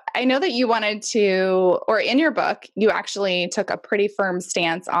 So I know that you wanted to, or in your book, you actually took a pretty firm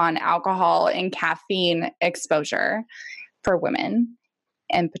stance on alcohol and caffeine exposure for women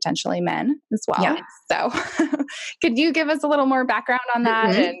and potentially men as well. Yeah. So could you give us a little more background on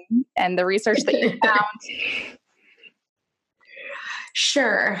that and the research that you found?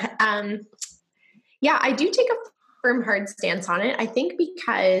 Sure. Yeah, I do take a firm, hard stance on it. I think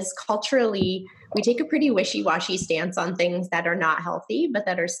because culturally, we take a pretty wishy-washy stance on things that are not healthy, but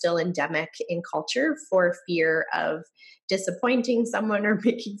that are still endemic in culture for fear of disappointing someone or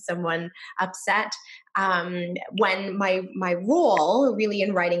making someone upset. When my role really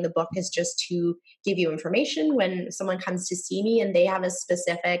in writing the book is just to give you information when someone comes to see me and they have a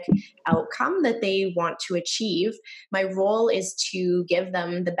specific outcome that they want to achieve. My role is to give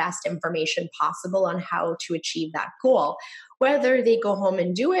them the best information possible on how to achieve that goal. Whether they go home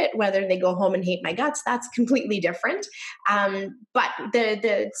and do it, whether they go home and hate my guts, that's completely different. But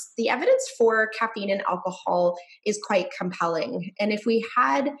the evidence for caffeine and alcohol is quite compelling. And if we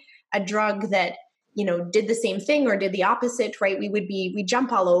had a drug that did the same thing or did the opposite, right? We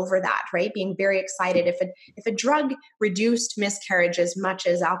jump all over that, right? Being very excited. If a drug reduced miscarriage as much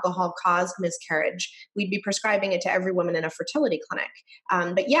as alcohol caused miscarriage, we'd be prescribing it to every woman in a fertility clinic.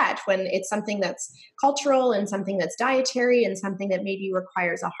 But yet, when it's something that's cultural and something that's dietary and something that maybe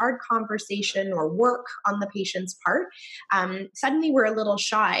requires a hard conversation or work on the patient's part, suddenly we're a little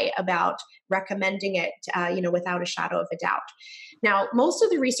shy about recommending it, without a shadow of a doubt. Now, most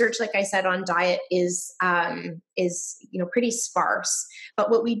of the research, like I said, on diet is pretty sparse. But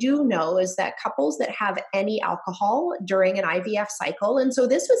what we do know is that couples that have any alcohol during an IVF cycle, and so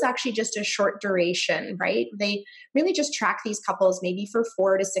this was actually just a short duration, right? They really just track these couples maybe for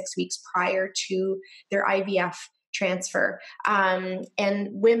 4 to 6 weeks prior to their IVF transfer. And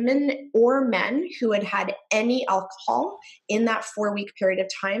women or men who had had any alcohol in that 4-week period of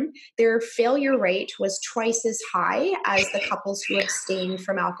time, their failure rate was twice as high as the couples who abstained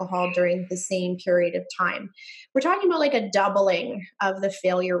from alcohol during the same period of time. We're talking about like a doubling of the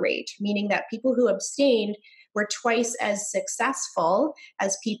failure rate, meaning that people who abstained were twice as successful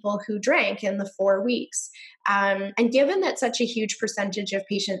as people who drank in the 4 weeks. And given that such a huge percentage of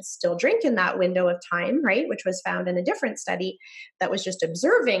patients still drink in that window of time, right, which was found in a different study that was just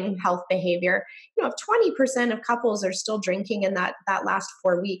observing health behavior, if 20% of couples are still drinking in that last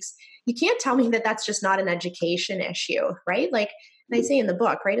 4 weeks, you can't tell me that that's just not an education issue, right? Like, and I say in the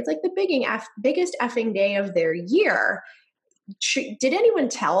book, right, it's like the biggest effing day of their year. Did anyone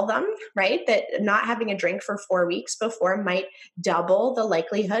tell them, right, that not having a drink for 4 weeks before might double the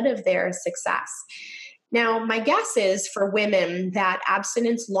likelihood of their success? Now, my guess is for women that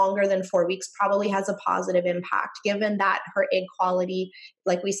abstinence longer than 4 weeks probably has a positive impact, given that her egg quality,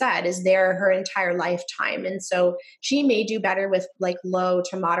 like we said, is there her entire lifetime. And so she may do better with like low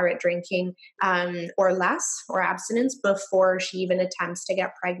to moderate drinking or less or abstinence before she even attempts to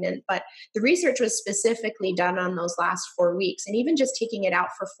get pregnant. But the research was specifically done on those last 4 weeks. And even just taking it out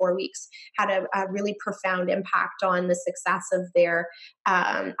for 4 weeks had a really profound impact on the success of their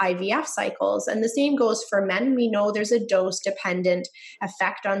IVF cycles. And the same goes for men. We know there's a dose dependent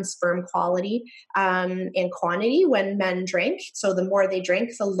effect on sperm quality and quantity when men drink. So the more they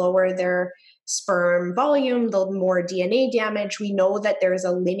drink, the lower their sperm volume, the more DNA damage. We know that there's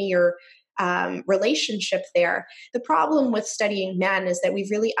a linear relationship there. The problem with studying men is that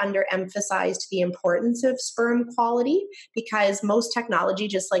we've really underemphasized the importance of sperm quality, because most technology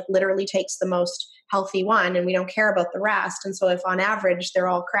just like literally takes the most healthy one and we don't care about the rest. And so if on average they're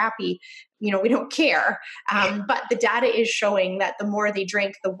all crappy, we don't care. But the data is showing that the more they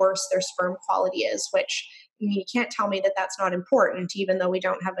drink, the worse their sperm quality is, which you can't tell me that that's not important, even though we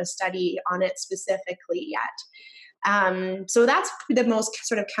don't have a study on it specifically yet. So that's the most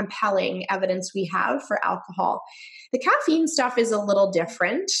sort of compelling evidence we have for alcohol. The caffeine stuff is a little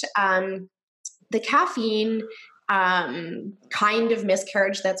different. The caffeine kind of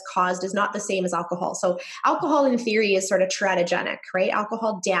miscarriage that's caused is not the same as alcohol. So alcohol in theory is sort of teratogenic, right?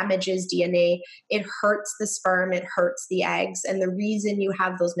 Alcohol damages DNA. It hurts the sperm, it hurts the eggs. And the reason you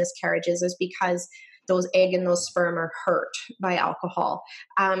have those miscarriages is because those egg and those sperm are hurt by alcohol.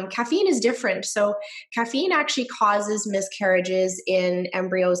 Caffeine is different. So caffeine actually causes miscarriages in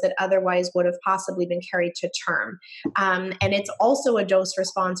embryos that otherwise would have possibly been carried to term. And it's also a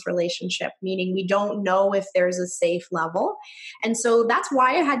dose-response relationship, meaning we don't know if there's a safe level. And so that's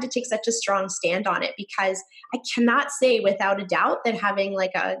why I had to take such a strong stand on it, because I cannot say without a doubt that having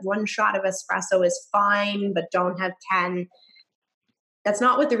like a 1 shot of espresso is fine, but don't have 10. That's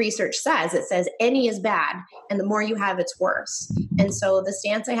not what the research says. It says any is bad, and the more you have, it's worse. And so the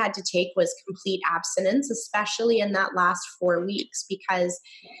stance I had to take was complete abstinence, especially in that last 4 weeks, because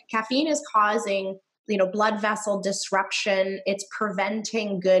caffeine is causing blood vessel disruption. It's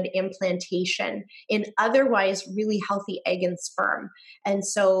preventing good implantation in otherwise really healthy egg and sperm. And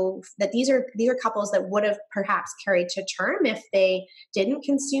so that these are couples that would have perhaps carried to term if they didn't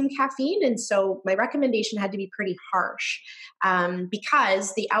consume caffeine. And so my recommendation had to be pretty harsh,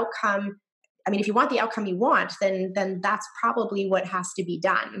 because the outcome, if you want the outcome you want, then that's probably what has to be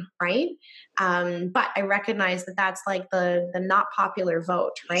done, right? But I recognize that that's like the not popular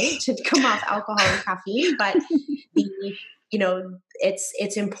vote, right? To come off alcohol and caffeine, but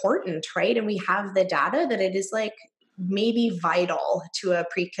it's important, right? And we have the data that it is like maybe vital to a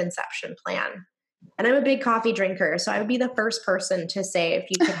preconception plan. And I'm a big coffee drinker, so I would be the first person to say if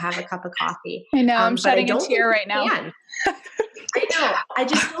you could have a cup of coffee. I know, I'm shedding a tear right now. I know. I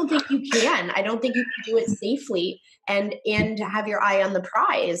just don't think you can. I don't think you can do it safely and have your eye on the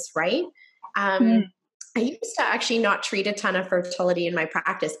prize, right? I used to actually not treat a ton of fertility in my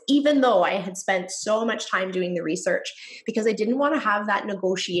practice, even though I had spent so much time doing the research, because I didn't want to have that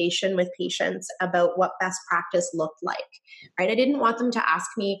negotiation with patients about what best practice looked like, right? I didn't want them to ask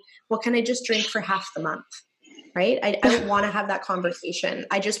me, well, can I just drink for half the month? Right? I don't want to have that conversation.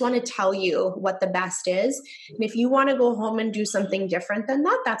 I just want to tell you what the best is. And if you want to go home and do something different than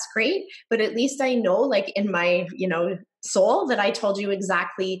that, that's great. But at least I know, like in my, soul, that I told you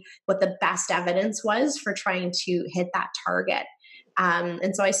exactly what the best evidence was for trying to hit that target.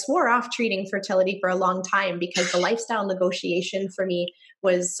 And so I swore off treating fertility for a long time, because the lifestyle negotiation for me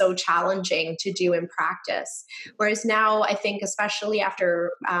was so challenging to do in practice. Whereas now I think, especially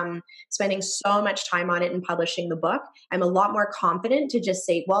after spending so much time on it and publishing the book, I'm a lot more confident to just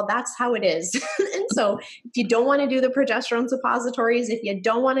say, well, that's how it is. And so if you don't want to do the progesterone suppositories, if you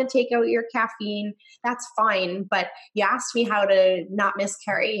don't want to take out your caffeine, that's fine. But you asked me how to not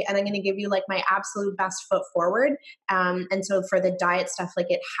miscarry, and I'm going to give you like my absolute best foot forward. And so for the diet stuff,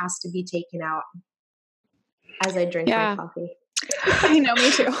 like it has to be taken out as I drink my coffee. I know,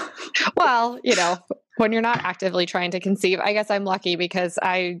 me too. Well, when you're not actively trying to conceive, I guess I'm lucky, because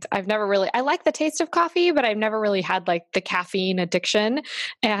I've never really, I like the taste of coffee, but I've never really had like the caffeine addiction.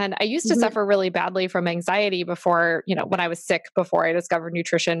 And I used to suffer really badly from anxiety before, when I was sick, before I discovered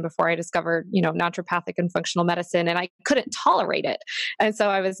nutrition, before I discovered, naturopathic and functional medicine, and I couldn't tolerate it. And so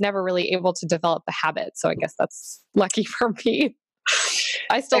I was never really able to develop the habit. So I guess that's lucky for me.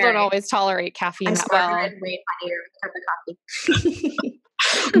 I still don't always tolerate caffeine that well. Way funnier cup of coffee.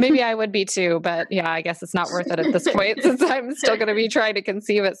 Maybe I would be too, but yeah, I guess it's not worth it at this point since I'm still going to be trying to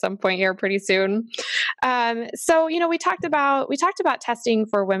conceive at some point here pretty soon. So, we talked about testing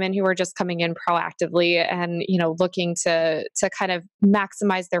for women who are just coming in proactively and, looking to kind of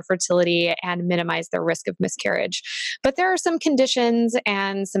maximize their fertility and minimize their risk of miscarriage. But there are some conditions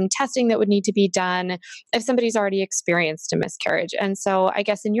and some testing that would need to be done if somebody's already experienced a miscarriage. And so I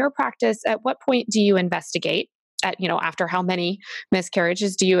guess in your practice, at what point do you investigate? After how many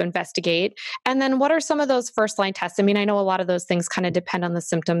miscarriages do you investigate? And then what are some of those first line tests? I mean, I know a lot of those things kind of depend on the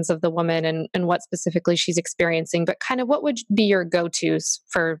symptoms of the woman and what specifically she's experiencing, but kind of what would be your go-tos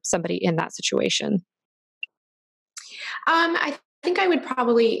for somebody in that situation? I think I would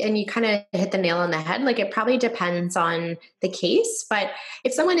probably, and you kind of hit the nail on the head, like it probably depends on the case. But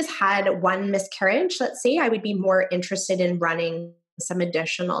if someone has had one miscarriage, let's say, I would be more interested in running some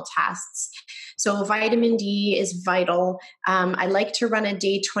additional tests. So vitamin D is vital. I like to run a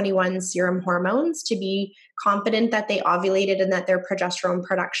day 21 serum hormones to be confident that they ovulated and that their progesterone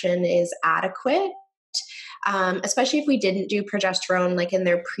production is adequate. Especially if we didn't do progesterone like in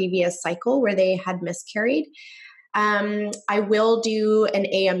their previous cycle where they had miscarried. I will do an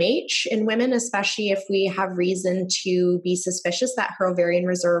AMH in women, especially if we have reason to be suspicious that her ovarian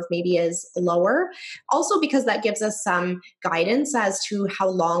reserve maybe is lower. Also, because that gives us some guidance as to how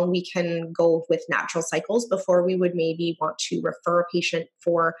long we can go with natural cycles before we would maybe want to refer a patient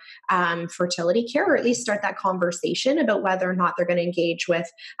for fertility care, or at least start that conversation about whether or not they're going to engage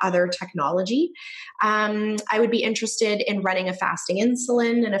with other technology. I would be interested in running a fasting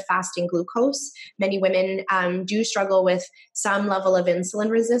insulin and a fasting glucose. Many women do struggle with some level of insulin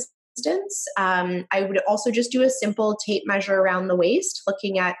resistance. I would also just do a simple tape measure around the waist,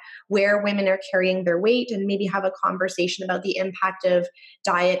 looking at where women are carrying their weight, and maybe have a conversation about the impact of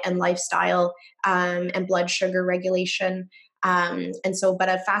diet and lifestyle and blood sugar regulation. But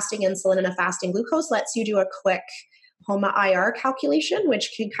a fasting insulin and a fasting glucose lets you do a quick HOMA-IR calculation,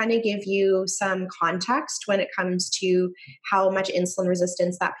 which can kind of give you some context when it comes to how much insulin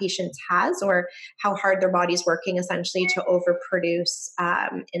resistance that patient has, or how hard their body's working essentially to overproduce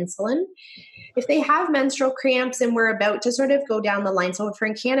insulin. If they have menstrual cramps and we're about to sort of go down the line, so for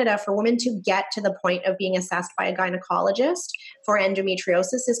in Canada, for women to get to the point of being assessed by a gynecologist for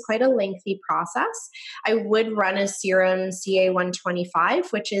endometriosis is quite a lengthy process. I would run a serum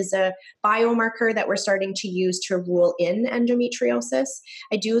CA125, which is a biomarker that we're starting to use to rule in endometriosis.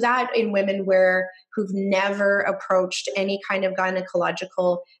 I do that in women who've never approached any kind of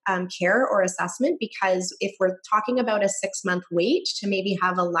gynecological care or assessment, because if we're talking about a 6-month wait to maybe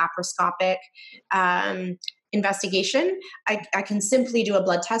have a laparoscopic investigation, I can simply do a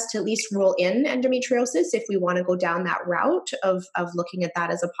blood test to at least rule in endometriosis if we want to go down that route of looking at that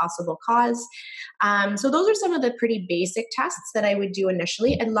as a possible cause. So those are some of the pretty basic tests that I would do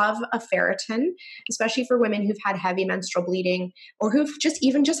initially. I love a ferritin, especially for women who've had heavy menstrual bleeding or who've just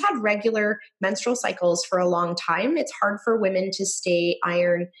had regular menstrual cycles for a long time. It's hard for women to stay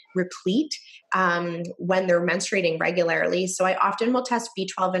iron replete when they're menstruating regularly. So I often will test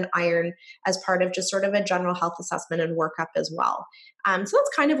B12 and iron as part of just sort of a general health assessment and workup as well. So that's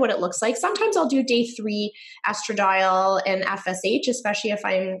kind of what it looks like. Sometimes I'll do day 3 estradiol and FSH, especially if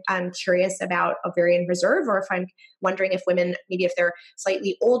I'm curious about ovarian reserve, or if I'm wondering if women, maybe if they're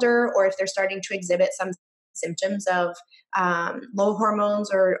slightly older or if they're starting to exhibit some symptoms of low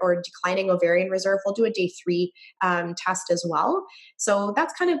hormones or declining ovarian reserve, we'll do a day 3 test as well. So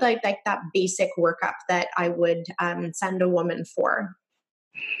that's kind of like that basic workup that I would send a woman for.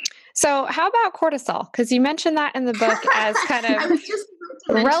 So how about cortisol? Because you mentioned that in the book as kind of I was just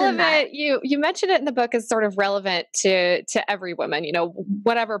relevant. You mentioned it in the book as sort of relevant to every woman,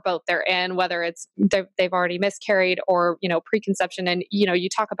 whatever boat they're in, whether it's they've already miscarried or, preconception. And, you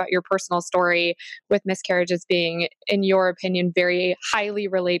talk about your personal story with miscarriages being, in your opinion, very highly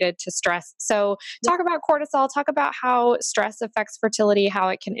related to stress. So talk about cortisol, talk about how stress affects fertility, how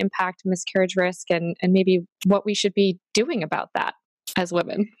it can impact miscarriage risk, and maybe what we should be doing about that as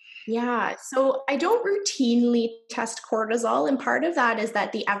women. Yeah, so I don't routinely test cortisol, and part of that is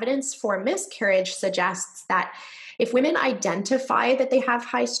that the evidence for miscarriage suggests that if women identify that they have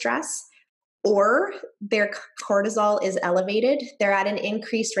high stress or their cortisol is elevated, they're at an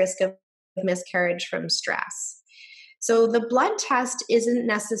increased risk of miscarriage from stress. So the blood test isn't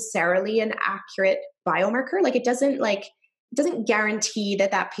necessarily an accurate biomarker. Like it doesn't guarantee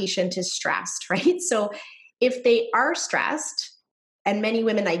that patient is stressed, right? So if they are stressed, and many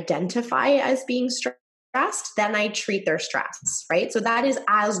women identify as being stressed, then I treat their stress, right? So that is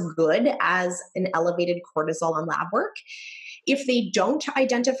as good as an elevated cortisol on lab work. If they don't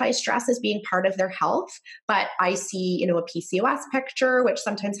identify stress as being part of their health, but I see, a PCOS picture, which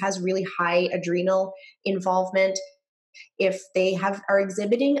sometimes has really high adrenal involvement, if they are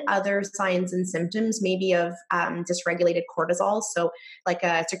exhibiting other signs and symptoms, maybe of dysregulated cortisol, so like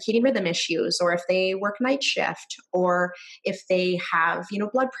circadian rhythm issues, or if they work night shift, or if they have,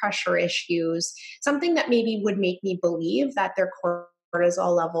 blood pressure issues, something that maybe would make me believe that their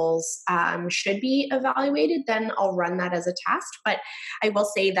cortisol levels should be evaluated, then I'll run that as a test. But I will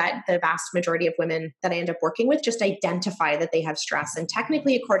say that the vast majority of women that I end up working with just identify that they have stress. And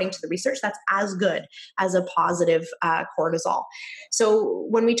technically, according to the research, that's as good as a positive cortisol. So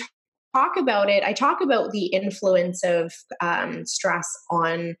when we talk about it, I talk about the influence of stress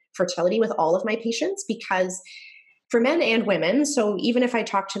on fertility with all of my patients, because for men and women, so even if I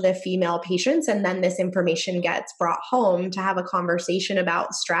talk to the female patients and then this information gets brought home to have a conversation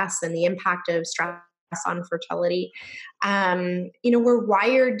about stress and the impact of stress on fertility, we're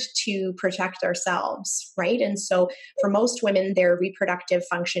wired to protect ourselves, right? And so for most women, their reproductive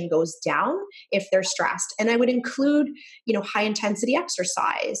function goes down if they're stressed. And I would include, high intensity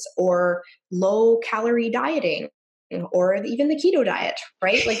exercise or low calorie dieting, or even the keto diet,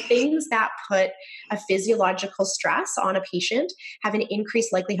 right? Like things that put a physiological stress on a patient have an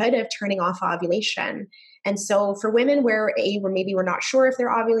increased likelihood of turning off ovulation. And so for women where maybe we're not sure if they're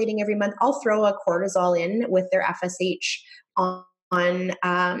ovulating every month, I'll throw a cortisol in with their FSH on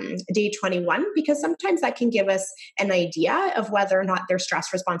day 21, because sometimes that can give us an idea of whether or not their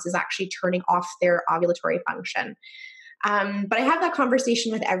stress response is actually turning off their ovulatory function. But I have that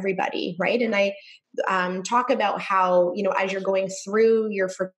conversation with everybody, right? And I talk about how, as you're going through your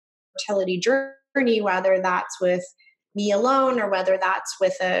fertility journey, whether that's with me alone or whether that's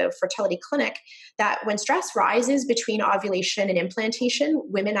with a fertility clinic, that when stress rises between ovulation and implantation,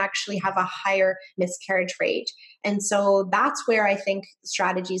 women actually have a higher miscarriage rate. And so that's where I think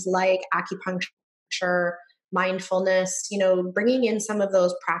strategies like acupuncture, mindfulness, bringing in some of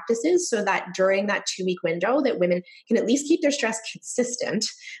those practices so that during that 2-week window that women can at least keep their stress consistent,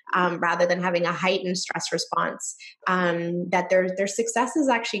 rather than having a heightened stress response, that their success is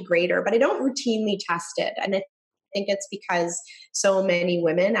actually greater. But I don't routinely test it. And I think it's because so many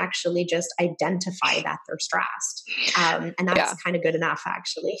women actually just identify that they're stressed. And that's kind of good enough,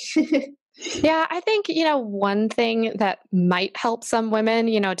 actually. Yeah, I think, one thing that might help some women,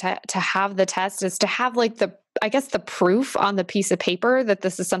 to have the test is to have like the proof on the piece of paper that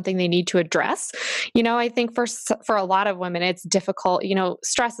this is something they need to address. I think for a lot of women, it's difficult.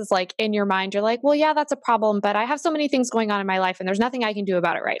 Stress is like in your mind, you're like, well, yeah, that's a problem, but I have so many things going on in my life and there's nothing I can do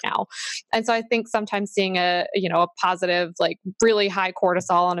about it right now. And so I think sometimes seeing a positive, like really high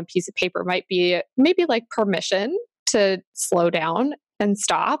cortisol on a piece of paper might be maybe like permission to slow down and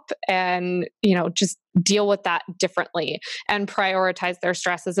stop and, just deal with that differently and prioritize their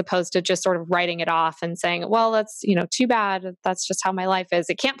stress, as opposed to just sort of writing it off and saying, well, that's, too bad. That's just how my life is.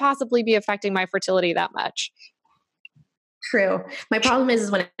 It can't possibly be affecting my fertility that much. True. My problem is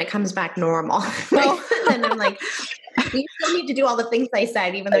when it comes back normal. Right? Then I'm like, you still need to do all the things I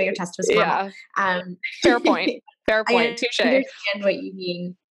said, even though your test was normal. Yeah. Fair point. Fair point. Touche. I understand what you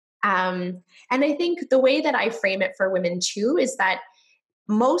mean. And I think the way that I frame it for women too is that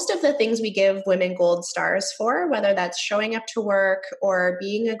most of the things we give women gold stars for, whether that's showing up to work or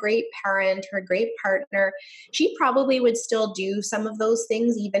being a great parent or a great partner, she probably would still do some of those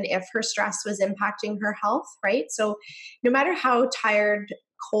things even if her stress was impacting her health, right? So no matter how tired,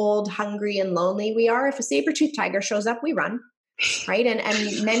 cold, hungry, and lonely we are, if a saber-toothed tiger shows up, we run, right?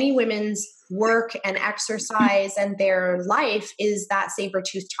 And many women's work and exercise and their life is that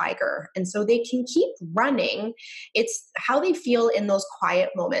saber-toothed tiger. And so they can keep running. It's how they feel in those quiet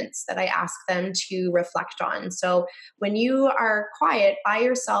moments that I ask them to reflect on. So when you are quiet by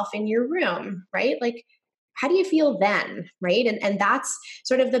yourself in your room, right? Like, how do you feel then, right? And that's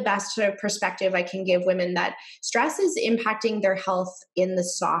sort of the best sort of perspective I can give women, that stress is impacting their health in the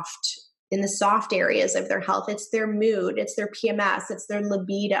soft areas of their health. It's their mood, it's their PMS, it's their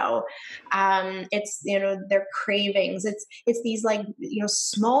libido, it's their cravings. It's these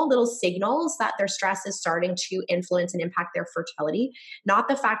small little signals that their stress is starting to influence and impact their fertility, not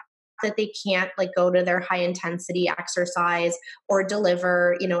the fact that they can't go to their high intensity exercise or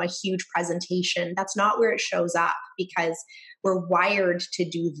deliver a huge presentation. That's not where it shows up, because we're wired to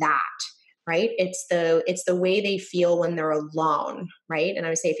do that. right? It's the way they feel when they're alone, right? And I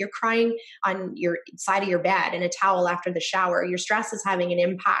would say if you're crying on your side of your bed in a towel after the shower, your stress is having an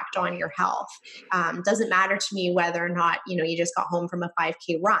impact on your health. Doesn't matter to me whether or not, you just got home from a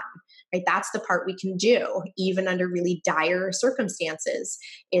 5K run, right? That's the part we can do, even under really dire circumstances.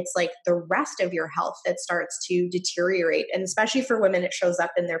 It's like the rest of your health that starts to deteriorate. And especially for women, it shows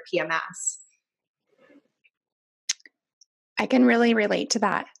up in their PMS. I can really relate to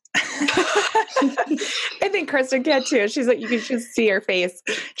that. I think Kristen can too. She's like, you can just see her face.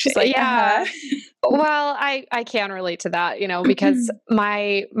 She's like, yeah. Well, I can relate to that, because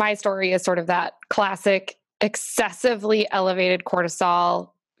my story is sort of that classic excessively elevated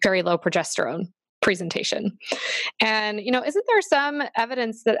cortisol, very low progesterone presentation. And, isn't there some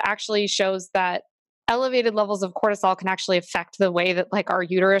evidence that actually shows that elevated levels of cortisol can actually affect the way that like our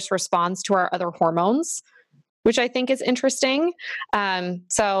uterus responds to our other hormones? Which I think is interesting.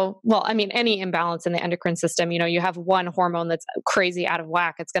 Any imbalance in the endocrine system, you have one hormone that's crazy out of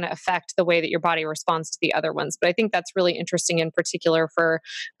whack, it's going to affect the way that your body responds to the other ones. But I think that's really interesting in particular for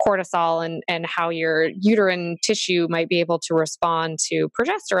cortisol and how your uterine tissue might be able to respond to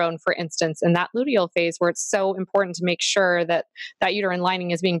progesterone, for instance, in that luteal phase where it's so important to make sure that that uterine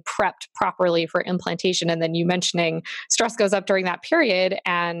lining is being prepped properly for implantation. And then you mentioning stress goes up during that period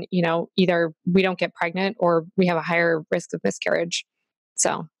and, either we don't get pregnant or we have a higher risk of miscarriage.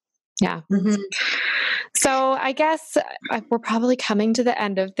 So, yeah. Mm-hmm. So I guess we're probably coming to the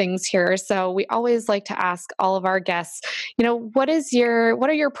end of things here. So we always like to ask all of our guests, what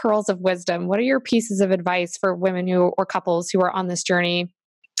are your pearls of wisdom? What are your pieces of advice for women or couples who are on this journey?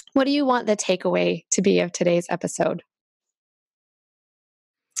 What do you want the takeaway to be of today's episode?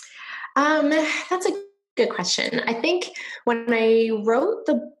 That's a good question. I think when I wrote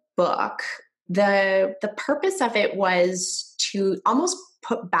the book, the purpose of it was to almost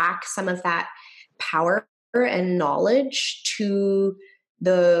put back some of that power and knowledge to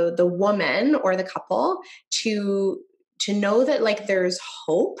the woman or the couple to know that like there's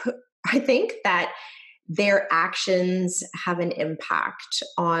hope. I think that their actions have an impact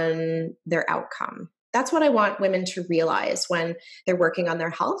on their outcome. That's what I want women to realize when they're working on their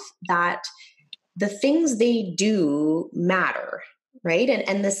health, that the things they do matter. Right.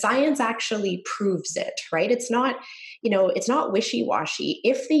 And the science actually proves it, right? It's not wishy-washy.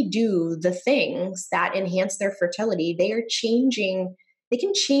 If they do the things that enhance their fertility, they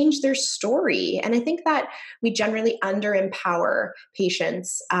can change their story. And I think that we generally under-empower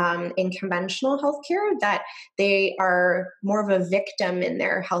patients in conventional healthcare, that they are more of a victim in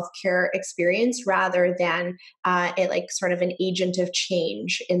their healthcare experience rather than sort of an agent of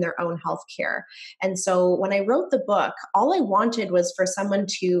change in their own healthcare. And so when I wrote the book, all I wanted was for someone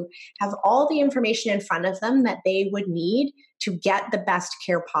to have all the information in front of them that they would need to get the best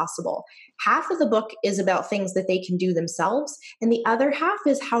care possible. Half of the book is about things that they can do themselves, and the other half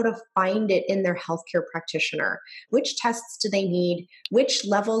is how to find it in their healthcare practitioner. Which tests do they need? Which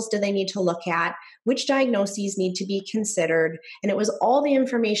levels do they need to look at? Which diagnoses need to be considered? And it was all the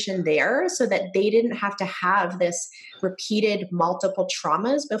information there so that they didn't have to have this repeated multiple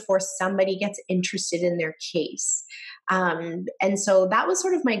traumas before somebody gets interested in their case. And so that was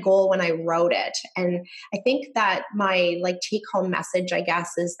sort of my goal when I wrote it. And I think that my take home message, I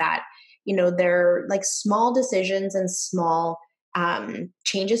guess, is that, they're small decisions and small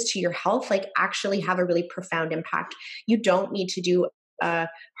changes to your health, actually have a really profound impact. You don't need to do a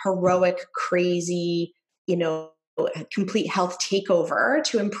heroic, crazy, complete health takeover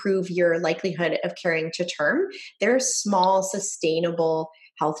to improve your likelihood of carrying to term. There are small, sustainable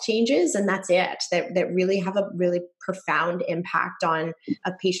health changes, and that's it, that really have a really profound impact on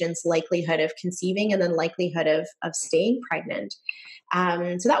a patient's likelihood of conceiving and then likelihood of staying pregnant.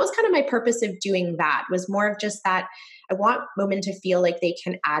 So that was kind of my purpose of doing that, was more of just that I want women to feel like they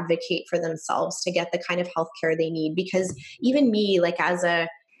can advocate for themselves to get the kind of healthcare they need. Because even me, as a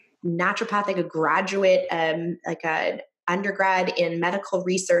naturopathic graduate, an undergrad in medical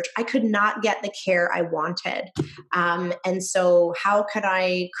research, I could not get the care I wanted. And so how could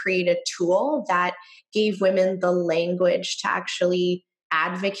I create a tool that gave women the language to actually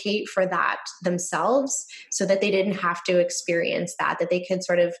advocate for that themselves so that they didn't have to experience that they could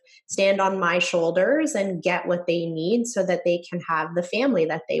sort of stand on my shoulders and get what they need so that they can have the family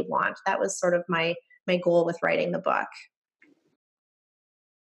that they want. That was sort of my goal with writing the book.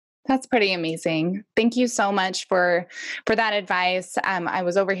 That's pretty amazing. Thank you so much for that advice. I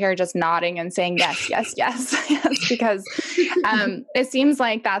was over here just nodding and saying yes, yes, yes, yes, because it seems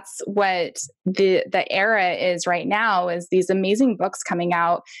like that's what the era is right now, is these amazing books coming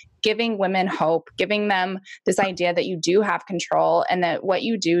out giving women hope, giving them this idea that you do have control and that what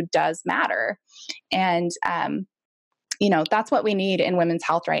you do does matter. And, that's what we need in women's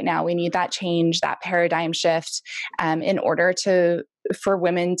health right now. We need that change, that paradigm shift, in order for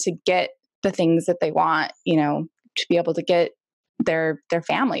women to get the things that they want, to be able to get their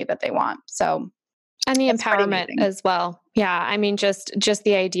family that they want. So, and the empowerment as well. Yeah. I mean, just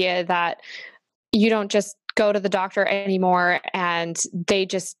the idea that you don't just go to the doctor anymore and they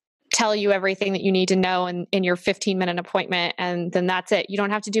just tell you everything that you need to know in your 15-minute appointment, and then that's it. You don't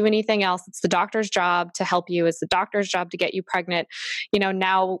have to do anything else. It's the doctor's job to help you. It's the doctor's job to get you pregnant.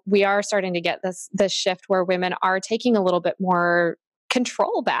 Now we are starting to get this shift where women are taking a little bit more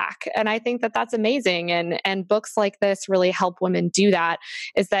control back. And I think that that's amazing. And books like this really help women do that,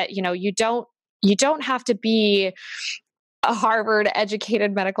 is that, you don't have to be a Harvard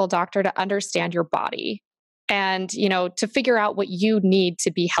educated medical doctor to understand your body and, to figure out what you need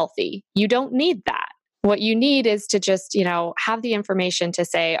to be healthy. You don't need that. What you need is to just, have the information to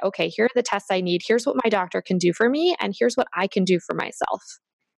say, okay, here are the tests I need. Here's what my doctor can do for me. And here's what I can do for myself.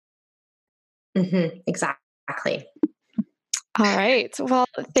 Mm-hmm. Exactly. All right. Well,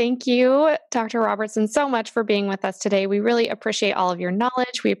 thank you, Dr. Robertson, so much for being with us today. We really appreciate all of your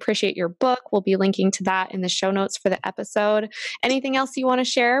knowledge. We appreciate your book. We'll be linking to that in the show notes for the episode. Anything else you want to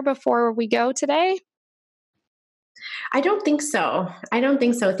share before we go today? I don't think so.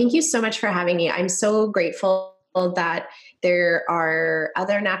 Thank you so much for having me. I'm so grateful that there are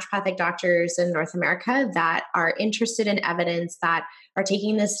other naturopathic doctors in North America that are interested in evidence, that are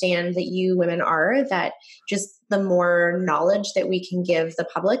taking the stand that you women are, that just the more knowledge that we can give the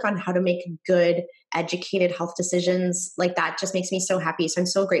public on how to make good, educated health decisions, like that just makes me so happy. So I'm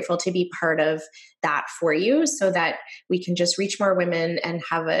so grateful to be part of that for you, so that we can just reach more women and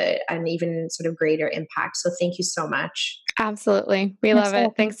have an even sort of greater impact. So thank you so much. Absolutely. We love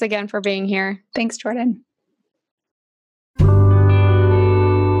it. Thanks again for being here. Thanks, Jordan.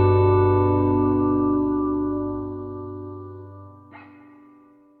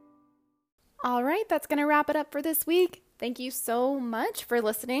 All right, that's going to wrap it up for this week. Thank you so much for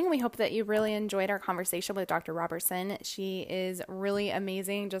listening. We hope that you really enjoyed our conversation with Dr. Robertson. She is really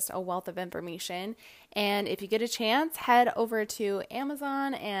amazing, just a wealth of information. And if you get a chance, head over to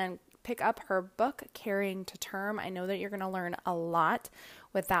Amazon and pick up her book, Carrying to Term. I know that you're going to learn a lot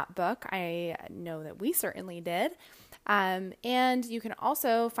with that book. I know that we certainly did. And you can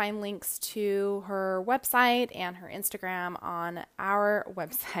also find links to her website and her Instagram on our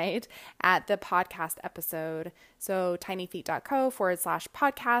website at the podcast episode. So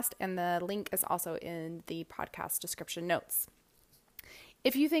tinyfeet.co/podcast. And the link is also in the podcast description notes.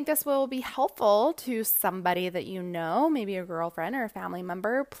 If you think this will be helpful to somebody that you know, maybe a girlfriend or a family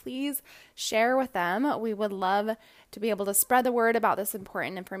member, please share with them. We would love to be able to spread the word about this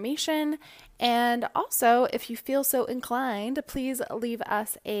important information. And also, if you feel so inclined, please leave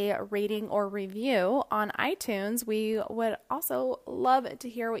us a rating or review on iTunes. We would also love to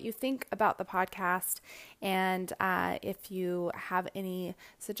hear what you think about the podcast. And if you have any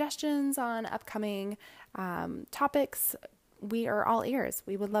suggestions on upcoming topics, we are all ears.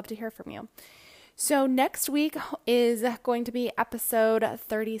 We would love to hear from you. So next week is going to be episode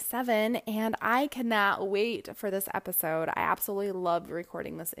 37, and I cannot wait for this episode. I absolutely loved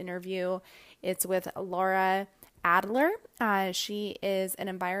recording this interview. It's with Laura Adler. She is an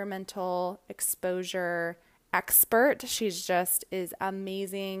environmental exposure expert. She's just is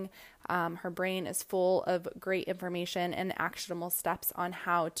amazing. Her brain is full of great information and actionable steps on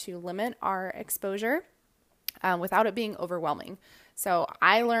how to limit our exposure without it being overwhelming. So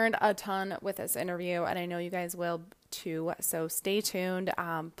I learned a ton with this interview, and I know you guys will too. So stay tuned.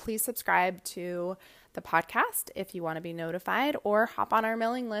 Please subscribe to the podcast if you want to be notified, or hop on our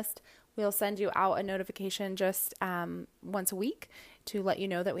mailing list. We'll send you out a notification just once a week to let you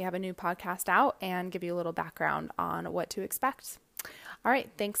know that we have a new podcast out and give you a little background on what to expect. All right.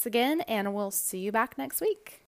 Thanks again, and we'll see you back next week.